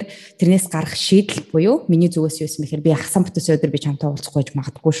юу вэ гэхээр тэрнээс гарах шийдэл буюу миний зүгээс юу байсан бэхээр би хасан бүтээс өдөр би чамтай уулзахгүй гэж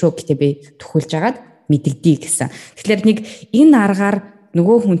магадгүй шүү. Гэтэ би төхүүлж агаад мэдэгдээ гэсэн. Тэгэхээр нэг энэ аргаар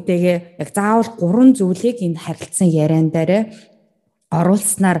нөгөө хүнтэйгээ яг заавал 3 зүйлийг энэ харилцан яриан дээр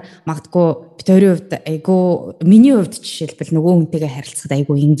оруулснаар магадгүй битүүрийн хувьд айгу миний хувьд жишээлбэл нөгөө хүнтэйгээ харилцахад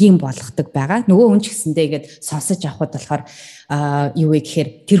айгу энгийн болгодог байгаа. Нөгөө хүн ч гэсэндээ ингээд сонсож авахд болохоор юу вэ гэхээр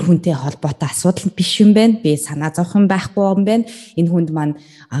тэр хүнтэй холбоотой асуудал биш юм байна. Би санаа зовх юм байхгүй юм байна. Энэ хүнд маань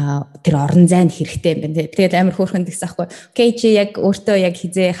тэр орон зайн хэрэгтэй юм байна. Тэгээд амар хөөрхөн гэсэн аахгүй. Окей чи яг өөртөө яг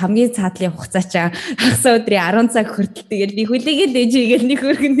хизээ хамгийн цаадлын хугацаа чаа хагас өдрийн 10 цаг хүртэл тэгээд би хүлээгээд ээжигээл нэг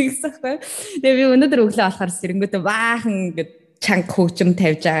хөөрхөн гэсэн аахгүй. Тэгээд би өнөөдөр өглөө болохоор сэрэнгүүтээ баахан ингээд чанга хөгжим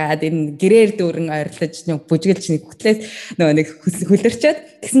тавьж агаад энэ гэрээр дүүрэн ойрлож нэг бүжгэлж нэг хөтлөөс нөгөө нэг хөлөрчөөд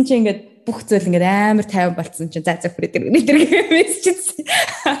гэсэн чинь ингээд бүх зүйл ингээд амар тайван болцсон чинь за өнөөдөр мессежсэн.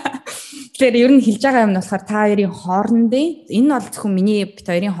 Тэгэхээр ер нь хэлж байгаа юм нь болохоор та хоёрын хоорондын энэ бол зөвхөн миний бит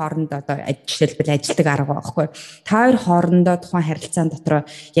хоёрын хооронд одоо жишээлбэл ажилдаг арга байхгүй. Та хоёр хоорондоо тухайн харилцаан дотор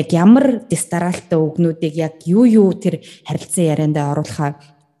яг ямар дистаралтай үгнүүдийг яг юу тэр харилцан яриандаа оруулахаа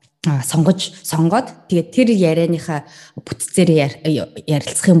сонгоод тэгээд тэр ярианыхаа бүтцээр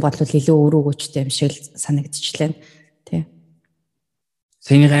ярилцах юм бол илүү өөрөө өгчтэй юм шиг санагдчихлаа. Тий.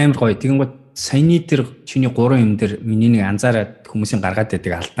 Саяны амар гоё. Тэгэнгүүт саяны тэр чиний 3 юм дээр миний нэг анзаараад хүмүүсийн гаргаад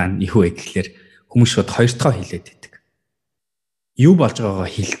байдаг алдаа нь их үү гэхлээр хүмүүс шууд хоёртгоо хэлээд байдаг. Юу болж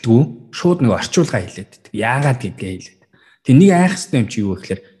байгаагаа хэлдэггүй шууд нэг орчуулга хэлээд байдаг. Яагаад гэдгээ хэлээд. Тэг нэг айх хэвээр юм чи юу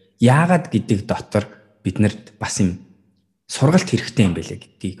гэхлээр яагаад гэдэг дотор биднэрт бас юм сургалт хэрэгтэй юм байлээ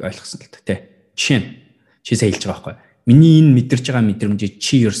гэдгийг ойлгосон л та тий. Жишээ нь чи сая хэлж байгаа байхгүй. Миний энэ мэдэрч байгаа мэдрэмжийг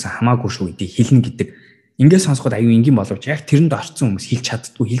чи ерөөсөн хамаагүй шүү гэдгийг хэлнэ гэдэг. Ингээд сонсоход аюу энгийн боловч яг тэрэнд орсон хүмүүс хэлж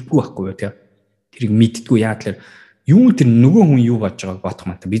чаддгүй хэлбгүй байхгүй юу тий. Тэрийг мэддгүй яа тэгэхээр юу тэр нөгөө хүн юу бодож байгааг бодох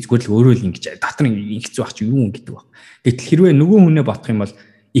юм та. Би зүгээр л өөрөө л ингэж дотор ингэ хэцүү ах чи юу гэдэг баг. Гэтэл хэрвээ нөгөө хүнээ бодох юм бол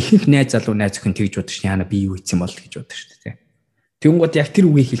ихэнх найз залуу найз өхөн тэгж бодож шин яана би юу хийсэн бол гэж бодож шүү дээ. Тэгэнгүүт яг тэр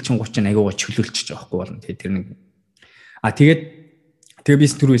үгийг хэлчин гоч нь айгуугаа чөлөөлчих жоохгүй болно. Тэр нэг тэгээ би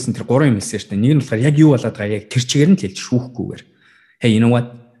түр хэлсэн тэр 3 юм хэлсэн шүү дээ. Нэг нь болохоор яг юу болоод байгаа яг тэр чигээр нь л хэлж шүүхгүйгээр. Hey, you know what?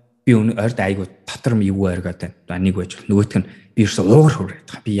 Би ойрд айгуу дотор юу өргөд байна. Нэг байж бол нөгөөх нь би ерөөсөө уур хүрээд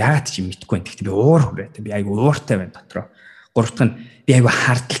байгаа. Би яагаад ч юм мэдэхгүй байна. Гэхдээ би уур хүрээд. Би айгуу ууртай байна дотроо. Гуравт нь би айгуу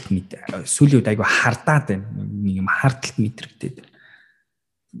хардталт мэд. Сүүлийн үед айгуу хардаад байна. Нэг юм хардталт мэдрэгдээд.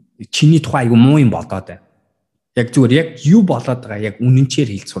 Чиний тухай айгуу муу юм болоод байна. Яг зүгээр яг юу болоод байгаа яг үнэнчээр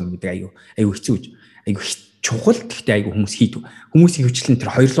хэлж сурна гэдэг айгуу хэцүү гэж. Айгуу чухал гэхдээ айгуу хүмүүс хийдэг. Хүмүүсийн хөвчлэн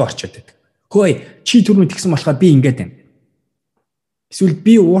тэр хоёр руу орчоод байдаг. Хөөе чи түрүү тэгсэн болохоор би ингэж байна. Эсвэл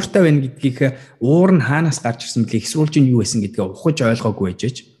би ууртай байна гэдгийг уур нь хаанаас гарч ирсэн бэлээ эсвэл чинь юу байсан гэдгээ ухаж ойлгоогүй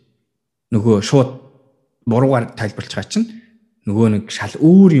байжээч. Нөгөө шууд буруугаар тайлбарлаж байгаа чинь нөгөө нэг шал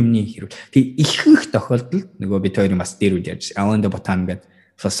өөр юмны хэрэг. Тэг ихэнх тохиолдолд нөгөө бид хоёрын бас дээр үйл ярьж Alan de Botton гэдэг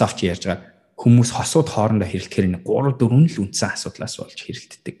философч ярьж байгаа хүмүүс хосууд хоорондоо хэрэлдэхээр нэг 3 4 л үндсэн асуудлаас болж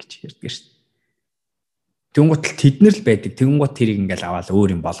хэрэлддэг гэж ярьдаг шүү дээ. Тэнгуут л тэднэр л байдаг. Тэнгуут тэрийг ингээл аваад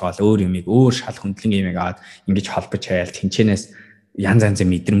өөр юм болгоол өөр юмыг өөр шал хөндлөн юмыг аваад ингэж холбож хаяал тэнчэнээс янз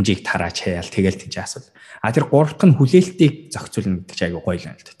янзын мэдрэмжийг тарааж хаяал тэгэл тийж асуул. Тэр гуравтх нь хүлээлтийг зохицуулна гэдэг чинь айгу гоё л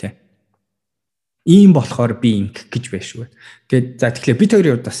юм л да тий. Ийм болохоор би ингэх гэж байна шүү. Тэгээд за тэгэхээр бид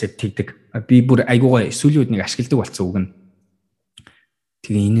хоёрын хувьд бас яг тэгдэг. Би бүр айгуугаа сүүлийн үед нэг ашигладаг болсон үг нь.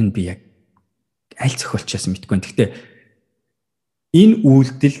 Тэгээ энэ нь би яг аль зохиолчоос мэдгүй. Гэхдээ энэ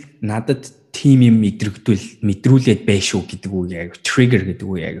үйлдэл надад тийм юм мэдрүүлээд bay шүү гэдэг үг яг trigger гэдэг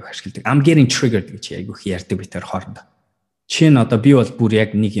үг яг ашигладаг. I'm getting triggered гэж яг их ярьдаг бид хоёр хоорондоо. Жишээ нь одоо би бол бүр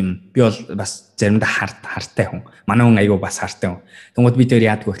яг нэг юм би бол бас заримдаа хартай хүн. Манай хүн айгуу бас хартай хүн. Тэнгууд бид хоёр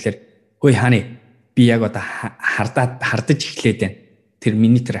яадаг вэ гэхээр хөөе хааны би яг одоо хардаж эхлээд байна. Тэр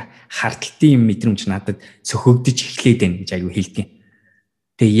миний тэр харталтын юм мэдрэмж надад сөхөгдөж эхлээд байна гэж айгуу хэлдэг.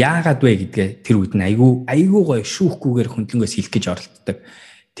 Тэгээ яагаад вэ гэдгээ тэр үед нь айгуу гоё шүүхгүйгээр хөндлөнгөөс хэлэх гэж оролддог.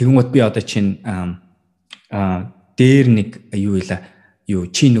 Тэгэнгүүт би одоо чинь дээр нэг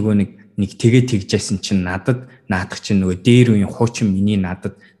чи нөгөө нэг тэгээ тэгжсэн чинь надад наадах чинь нөгөө дээр үеийн хуучин миний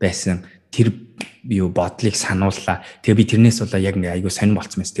надад байсан тэр бодлыг санууллаа. Тэгээ би тэрнээс болоо яг ингээ айгуу сонир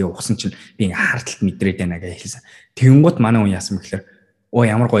болцсон мэс. Тэгээ ухсан чинь би ингээ харталт мэдрээд байна гэж хэлсэн. Тэгэнгүүт манай хүн яасан бэхлээр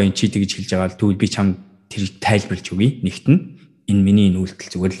ямар гоё юм чи тэгж хэлж байгаа л тэгвэл би чам тэр тайлбарлаж өгье. Нэгт нь энэ миний энэ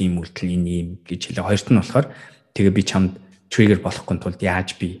үйлдэл зүгээр л ийм үйлдэл энэ юм гэж хэлээ. Хоёрт нь болохоор тэгээ би чамд триггер болохгүй тулд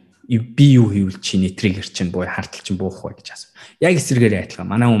яаж би юу хийвэл чиний триггер чинь буюу хартал чинь буух вэ гэж асуу. Яг эсрэгээр адилхан.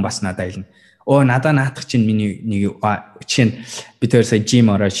 Манай хүн бас надад хэлнэ. Надаа наадах чинь миний нэг чинь бид хоёр сая жим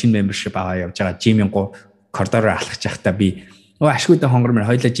ороо шинэ membership аваа явж байгаа. Жимийн коридороор алхаж байхдаа би ашгүйдэ хонгор мөр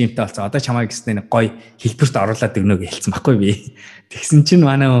хоёлаа жимтэй болсон. Одоо чамайг гэснээр гоё хэлбэрт оруулаад өгнө гэж хэлсэн байхгүй би. Тэгсэн чинь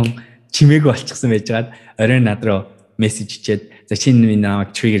манай хүн чимээг болчихсон байжгаад оройн над руу мессеж ичээд за чи миний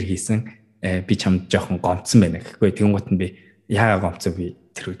намайг триггер хийсэн. Би чамд жоохон гомцсон байна гэхгүй. Тэгэнгუთ нь би яагаад гомцоо би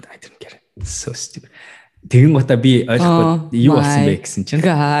тэр үед айдэр so stupid. Тэгэн гутаа би ойлгохгүй юу болсон бэ гэсэн чинь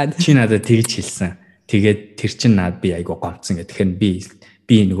чи надад тэгж хэлсэн. Тэгээд тэр чин наад би айгу гомцсон гэх. Тэгэхээр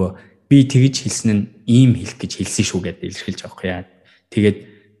би нөгөө би тэгж хэлсэн нь ийм хэлэх гэж хэлсэн шүү гэдээ илэрхийлж байгаа юм яа. Тэгээд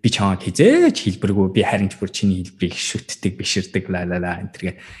би чамд хизээч хэлбэргүй би харин ч бүр чиний хэлбэрийг шүтдэг биширдэг лалала энэ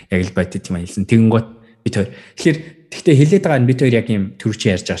тэргээ яг л бодит юм хэлсэн. Тэгэн гут бид хоёр. Тэгэхээр тэгтээ хэлээд байгаа нь бид хоёр яг юм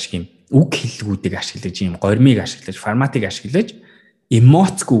төрчин ярьж байгаа шиг юм үг хэллгүүдийг ашиглаж юм гормыг ашиглаж форматыг ашиглаж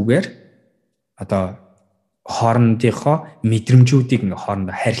эмоцгүйгээр одоо хоорондынхоо мэдрэмжүүдийг ингээ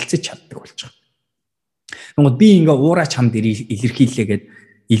хоорондоо харилцаж чаддаг болж байгаа. Тэгвэл би ингээ уураа чамд илэрхийллээгээд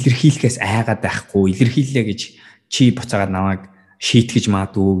илэрхийлэхээс айгаад байхгүй, илэрхийллээ гэж чи буцаагаад намайг шийтгэж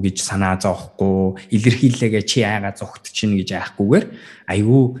маадгүй гэж санаа зовхгүй, илэрхийллээгээ чи айгаа зогтчихно гэж айхгүйгээр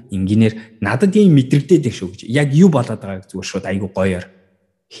айгүй инженеэр надад ийм мэдрэгдээд их шүү гэж. Яг юу болоод байгааг зүгээр шууд айгүй гоёор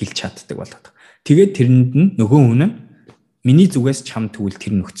хэлж чаддаг болоод. Тэгээд тэрэнд нь нөгөө хүн нь миний зүгээс чам тэгвэл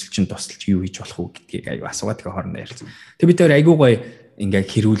тэр нөхцөл чинь тусалж юу хийж болох вэ гэдгийг аюу асуугаад тэгээ хоорондоо ярьсан. Тэг бид хоёр айгуу гоё ингээ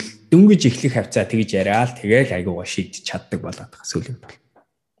хэрүүл дөнгөж эхлэх хавцаа тэгж яриаал тэгээл айгуу гоё шийдэж чаддаг болоод байгаа сүүлийн бол.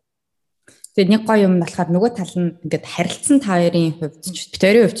 Тэгээд нэг гоё юм болохоор нөгөө тал нь ингээд харилцсан та хоёрын хувьд ч бид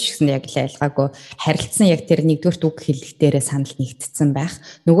хоёрын хувьд ч гэсэн яг л айлгаагүй харилцсан яг тэр нэгдүгürt үг хэлэх дээрээ санал нэгтцсэн байх.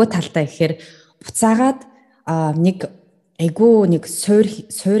 Нөгөө талдаа ихээр буцаагаад нэг айгуу нэг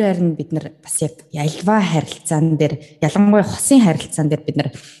суураар нь бид нар бас яг ялва харилцаан дээр ялангуяа хосын харилцаан дээр бид нар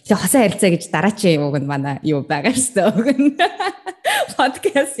хосын харилцаа гэж дараачийн үг нь манай юу байгаа шүү дээ.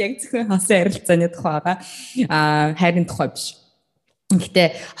 Подкаст яг зөвхөн хосын харилцааны тухай байгаа. Хайрын тухай биш. Гэхдээ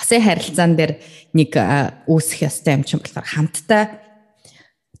хосын харилцаан дээр нэг үүсэх ёстой юм чинь болохоор хамтдаа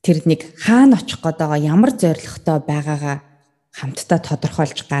тэр нэг хаана очих гээд байгаа ямар зорилготой байгаагаа хамтдаа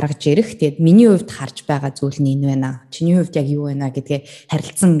тодорхойлж гаргаж ирэх. Тэгээд миний хувьд харж байгаа зүйл нь энэ байна. Чиний хувьд яг юу байна гэдгээ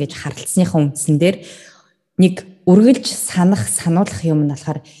харилцсан гэж харилцсныхаа үндсэн дээр нэг үргэлж сануулах юм нь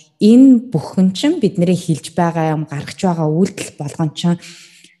болохоор энэ бүхэн чинь бидний хэлж байгаа юм, гаргаж байгаа үйлдэл болгон чинь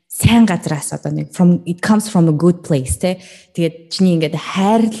сайн газраас одоо нэг it comes from a good place тэгээд чиний ингээд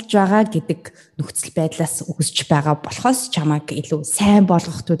хайрлаж байгаа гэдэг нөхцөл байдлаас үсэж байгаа болохоос чамайг илүү сайн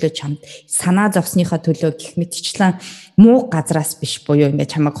болгох төлөө чамд санаа зовсныхаа төлөө гэх мэтчлэн муу газраас биш буюу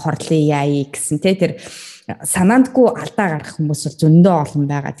ингээд чамайг хорлоо яая гэсэн тэр санаандгүй алдаа гаргах хүмүүс бол зөндөө олон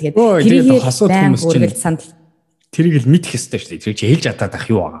байгаа. Тэгээд хасууд хүмүүс чинь тэрийг л мэдэх ёстой шүү дээ. Тэрийг чи хэлж чадаад ах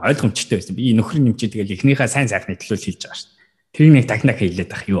юу байгаа ойлгомжтой байсан. Би нөхөр юм чи тэгэл эхнийхээ сайн сайхны төлөө хэлж байгаа шүү дээ. Тэрийг нэг дахин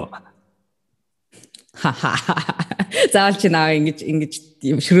хэлээд ах юу байгаа. Заавал чи наа ингэж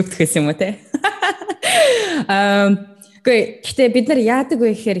юм шүрөвдөхөөс юм уу те. Гэхдээ бид нар яадаг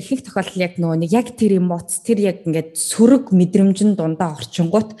вэ гэхээр ихэнх тохиолдолд яг нөгөө нэг яг тэр эмоц тэр яг ингээд сөрөг мэдрэмжин дундаа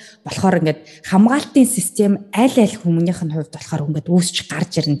орчингууд болохоор ингээд хамгаалтын систем аль хүмүүнийх нь хувьд болохоор ингээд үүсч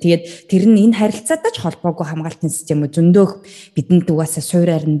гарч ирнэ. Тэгээд тэр нь энэ харилцаатай ч холбоогүй хамгаалтын систем зөндөөх бидэнд угаасаа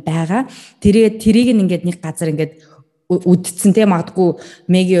суураар нь байгаа. Тэрийг нь ингээд нэг газар ингээд үдцэн те магадгүй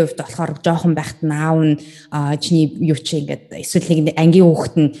мегийн хувьд болохоор жоохон байхад нь аав нь чиний юу чи ингээд эсвэл нэг ангийн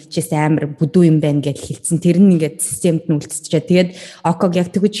хүүхэд нь чийс амар бүдүү юм байна гэж хэлсэн. Тэр нь ингээд системд нь үлдчихээ. Тэгээд оког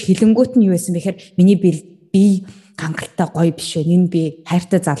яг тэгж хилэнгүүт нь юу байсан бэхээр миний би хангалттай гоё биш вэ. Энэ би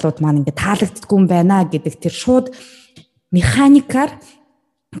хайртай залууд маань ингээд таалагддаггүй юм байна гэдэг тэр шууд механикаар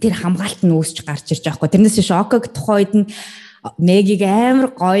тэр хамгаалт нь үүсч гарч ирж байгаа хгүй. Тэрнээс биш оког тухайд нь Мегийг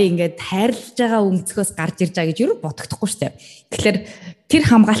амар гоё ингээд хайрлаж байгаа өнцгөөс гарч ирж байгаа гэж юу бодогдохгүй шүү дээ. Тэгэхээр тэр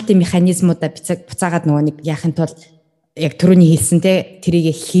хамгаалтын механизмуудаа буцаагаад нөгөө нэг яахын тулд яг түрүүний хэлсэн те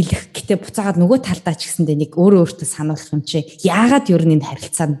тэрийг хийлэх гэтээ буцаагаад нөгөө талдаа ч гэсэндээ нэг өөрөө өөртөө сануулах юм чи яагаад ер нь энэ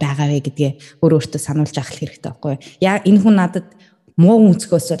харилцаанд байгаа вэ гэдгээ өөрөө сануулж авах хэрэгтэй байхгүй юу? Яг энэ хүн надад муу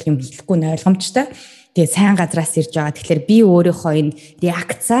өнцгөөс бол юм хэлэхгүй нь ойлгомжтой. Тэгээ сайн газраас ирж байгаа. Тэгэхээр би өөрийнхөө энэ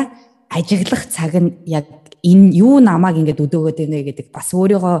реакцаа ажиглах цаг нь яг энэ юу намайг ингэж өдөөгөөд байна гэдэг бас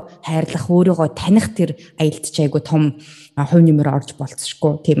өөрийгөө хайрлах, өөрийгөө таних тэр аялд ч айгу том хувь нэмэр орж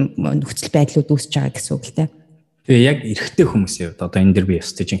болцсохгүй тийм нөхцөл байдлууд үүсэж байгаа гэсэн үг л дээ. Тэгээ яг эрэгтэй хүмүүсийн хувьд одоо энэ дэр би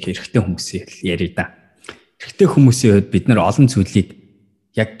өстэй жинхэнэ эрэгтэй хүмүүсийн яриа да. Эрэгтэй хүмүүсийн хувьд бид нар олон зүйлийг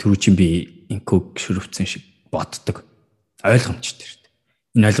яг түрүү чинь би инког шүрвцэн шиг боддог. Ойлгомжтой шүү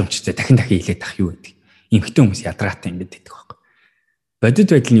дээ. Энэ ойлгомжтой дахин хэлээд ах юу гэдэг. Эмэгтэй хүмүүс ядраатай ингэж гэдэг байхгүй. Бодит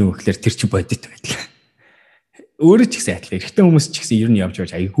байдал нь юу гэхээр тэр чинь бодит байдал. Өөрөө ч гэсэн адилхан эрэгтэй хүмүүс ч гэсэн ер нь явж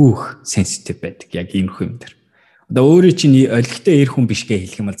байгаа айгүй их сенситив байдаг яг иймэрхүү юм дээр. Одоо өөрөө чинь олигтой эр хүн биш гэ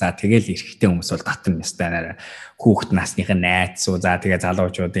хэлэх юм бол за тэгэл эрэгтэй хүмүүс бол татна нэстэ хүүхэд насныхаа найзсуу за тэгээ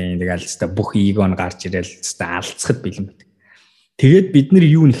залуучуудын тэгэл нэстэ бүх эго нь гарч ирэл нэстэ алцахад бэлэн байдаг. Тэгээд бид нар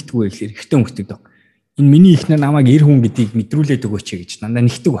юу нэгтгүү гэхээр эрэгтэй хүмүүстэг дөө. Энэ миний ихнэр намайг эр хүн гэдгийг мэдрүүлээд өгөөч гэж дандаа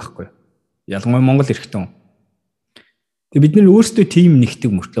нэгтэг байхгүй. Ялангуяа Монгол эрэгтэй хүн. Тэгээ бид нар өөрсдөө тийм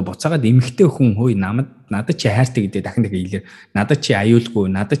нэгтэг мөртлөө буцаагаад эмэгтэй хүн хөөе надад чи хайртай гэдэг дахин хэлээр надад чи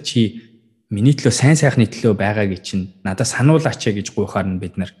аюулгүй надад чи миний төлөө сайн сайхны төлөө байгаа гэж чинь надад сануулаач гэж гуйхаар нь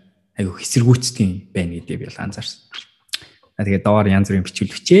бид нар айгу хэсэргүүцдэг байна гэдэг би бол анзаарсан. Тэгээ доор янз бүрийн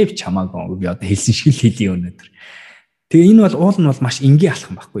бичвэл бичээв чамаагүй би одоо хэлсэн шиг л хэлий өнөөдөр. Тэгээ энэ бол уул нь бол маш энгийн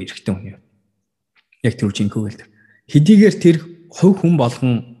алхам байхгүй эрэгтэй хүний. Яг тэр үчинг хэлдэг. Хэдийгээр тэр хувь хүн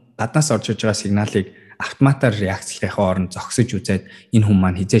болгон гаднаас орж иж байгаа сигналыг автоматар реакцлахын оронд зогсож үзээд энэ хүн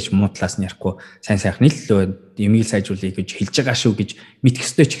маань хизээч муу талаас нь ярихгүй сайн сайхны төлөө юмыг сайжруулъя гэж хэлж байгаа шүү гэж мэдэх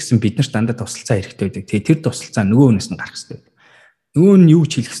ёстой ч гэсэн бид нарт дандаа тусалцаа хэрэгтэй байдаг. Тэгээ тэр тусалцаа нөгөө хүнээс нь гарах хэрэгтэй байдаг. Нөгөө нь юу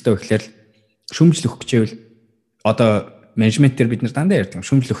ч хэлэх ёстой вэ гэхээр шүмжлэх хүчээвэл одоо менежментээр бид нар дандаа ярьдаг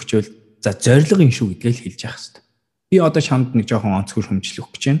шүмжлэх хүчээвэл за зориг юм шүү гэдгээ л хэлж явах хэрэгтэй. Би одоо чамд нэг жоохон онцгой шүмжлэх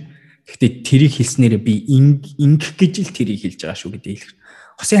гэж байна. Гэхдээ тэрийг хэлснээрээ би ингэх гэж л тэрийг хэлж байгаа шүү гэдэг хэлэх.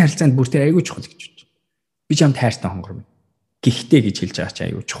 Хосын харилцаанд бүр тэр айгүй чухал гэж байна. Би чамд хайртай хонгор. Гэхдээ гэж хэлж байгаа чи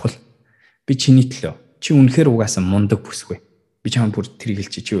аюу чухал. Би чиний төлөө. Чи үнэхээр угаасан мундаг бүсгүй. Би чамд бүр тэрийг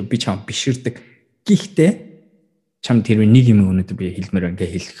хэлчих чи би чамд биширдэг. Гэхдээ чамд тэр нэг юм өнөдөө би хэлмээр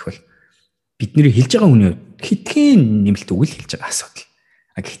ингээ хэлэх бол бидний хэлж байгаа хүний хитгэн нэмэлт үгэл хэлж байгаа асуудал.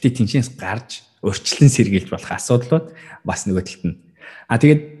 Гэхдээ тэнцэнс гарч урьдчилан сэргийлж болох асуудлууд бас нөгөө талд нь.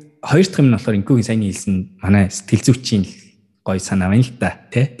 Тэгээд хоёр дахь юм нь болохоор инкогийн сайн хэлсэн манай сэтгэл зүйчийн гоё санаа байна л да.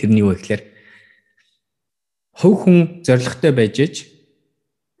 Тэрний юу гэхээр хувь хүн зоригтой байж ич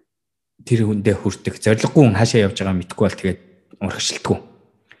тэр хүндээ хүртэх зориггүй хүн хаашаа явж байгаа мэдгүй бол тэгээд урагшилтгүй.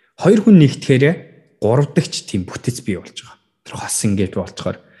 Хоёр хүн нэгтгэхээр гурав дахьч тийм бүтэц бий болж байгаа. Тэр хос ингэж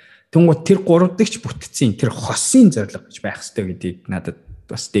болцохоор тэнгуут тэр гурав дахьч бүтцийн тэр хосын зориг гэж байх хэрэгтэй гэдгийг надад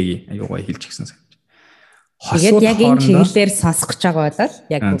бас дэги аюугай хэлж гисэн санаж. Тэгээд яг энэ чиглэлээр сонсох гэж байгаа бол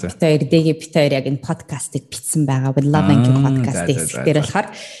яг бит хоёр яг энэ подкастыг бичсэн байгаа. Love and podcast-ийн хэсгээр болохоор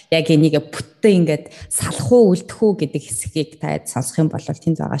яг энийг бүтэн ингээд салах уу үлдэх үү гэдэг хэсгийг та сонсох юм бол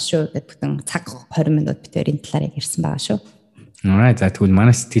тэнд байгаа шүү. Тэгээд бүтэн цаг 20 минут бит хоёрын талаар яг ирсэн байгаа шүү. За тэгвэл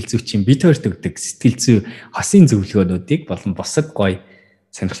манай сэтгэл зүйчийн бит хоёрт өгдөг сэтгэл зүй хосын зөвлөгөөнүүдийг болон бусад гоё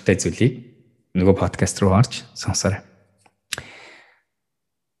сонирхолтой зүйлийг нөгөө подкаст руу орж сонсоорой.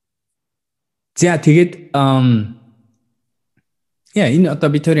 За тэгээд энэ одоо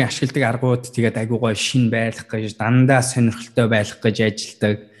бид хоёрын ашигладаг аргууд тэгээд айгуу гоё шин байх гэж дандаа сонирхолтой байх гэж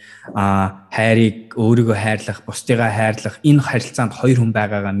ажилладаг хайрыг өөрийгөө хайрлах, бусдыгаа хайрлах энэ харилцаанд хоёр хүн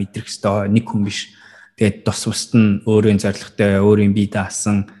байгаагаа мэдрэх ёстой, нэг хүн биш. Тэгээд тус бусд нь өөрийн зорилготой, өөрийн бие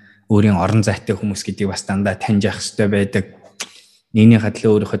даасан, өөрийн орон зайтай хүмүүс гэдгийг бас дандаа таньж явах ёстой байдаг. Нэгний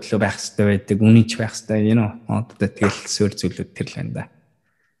хадлаа өөрийнхөө төлөө байх ёстой байдаг, үнэнч байх ёстой одоо тэгэл суур зүйлүүд тэр л байна да.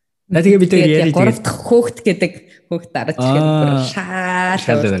 Тэгээ бид яг 3 дахь хөөхт гэдэг хөөхт дараач ирэхэд шаал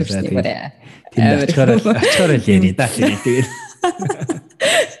очихоор л яри да тэгээд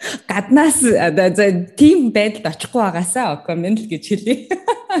гаднаас тийм байдалд очихгүй байгаасаа коммент гэж хэлье.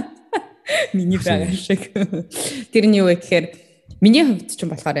 Миний байгаа шиг. Тэрний юу гэхээр миний хувьд ч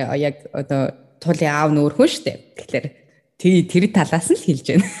юм болохоор яг одоо тулын аав нөөр хүн шүү дээ. Тэгэхээр тэр талаас нь л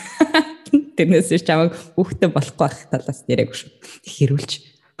хэлж байна. Тэрнээс ч чамайг хүүхдээ болохгүй байх талаас яриаг шүү. Хэрүүлж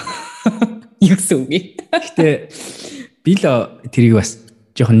юу гэсэн үг вэ? Гэтэ би л тэрийг бас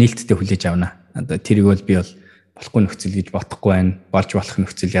жоохон нээлттэй хүлээж авна. Одоо тэрийг бол би бол болохгүй нөхцөл гэж бодохгүй байна. Болж болох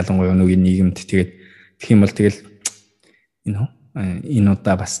нөхцөл ялангуяа нүгийн нийгэмд тэгээд тэгэх юм бол тэгэл энэ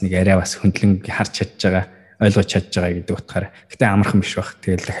удаа бас нэг арай бас хөндлөн харж чадж байгаа, ойлгож чадж байгаа гэдэг утгаараа. Гэтэ амархан биш байх.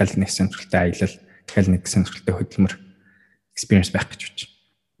 Тэгэл дахиад нэг сонирхолтой аялал, дахиад нэг сонирхолтой хөдөлмөр experience байх гэж бодчих.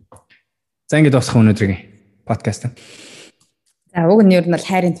 За ингэж дуусгах өнөөдрийн подкаст. За уг нь ер нь бол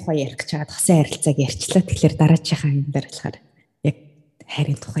хайрын тухай ярих гэж байгаа тосын харилцааг ярьчлаа. Тэгэхээр дараачихаа юм дээр болохоор яг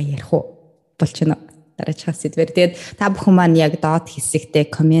хайрын тухай ярих уу болчихно. Дараачихаа сэдвэр. Тэгээд та бүхэн маань яг доод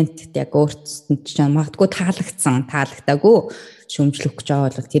хэсэгтээ комментд яг өөрсдөнд ч магадгүй таалагдаагүй шүүмжлэх гэж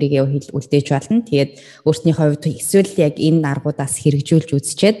байгаа бол тэрийг үлдээж болно. Тэгээд өөрсний хувьд эсвэл яг энэ аргуудаас хэрэгжүүлж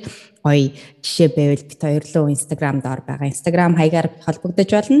үзчихэд гоё жишээ байвал бид хоёрлоо Instagram доор байгаа. Instagram хаягаар холбогдож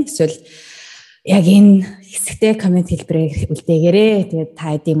болно. Эсвэл яг энэ хэсэгтээ коммент хэлбэрээр үлдээгээрээ. Тэгээд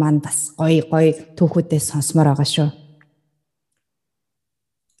та эдийн маань бас гоё түүхүүдээ сонсомоор байгаа шүү.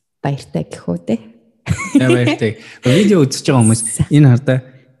 Баяртай гэх үү те. Баяртай. Видео үзэж байгаа хүмүүс энэ хардаа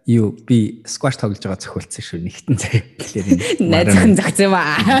би squash тоглож байгаа зохиолцсон шүү. Нэгтэн заяа. Тэгэхээр энэ найзхан загцсан ба.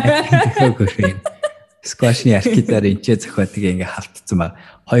 Squash-ны архитектор энэчээ зохиотыг ингээ халтцсан ба.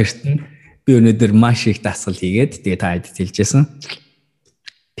 Хоёрт нь би өнөөдөр маш их дасгал хийгээд тэгээ та эд хэлжсэн.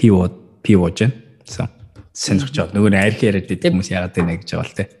 Pivot gen. So сонирхож байгаа. Нөгөө арх яриад байдаг хүмүүс яагаад байна гэж байгаа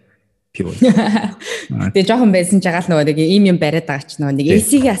л те. Pivot. Тэгээ жоохон байсан ч агаал нөгөө нэг ийм юм бариад байгаа ч нөгөө нэг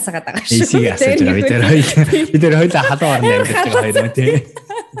AC-ийг асаагаад байгаа шүү. AC-ийг асааж байгаа. Бид хоёр халуун орнд амьдарч байгаа хоёр юм те.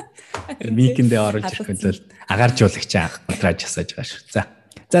 Микэндээ орж ирэх бол агааржуулагч унтрааж асааж байгаа шүү.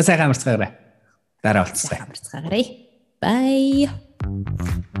 За сайхан амарцгаарай. Дараа уулзъя. Амарцгаарай. Bye.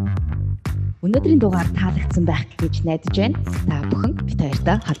 Өнөөдрийн дугаар таалагдсан байх гэж найдаж байна. Та бүхэн бид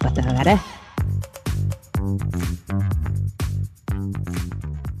хоёртой холбоотой байгаарай.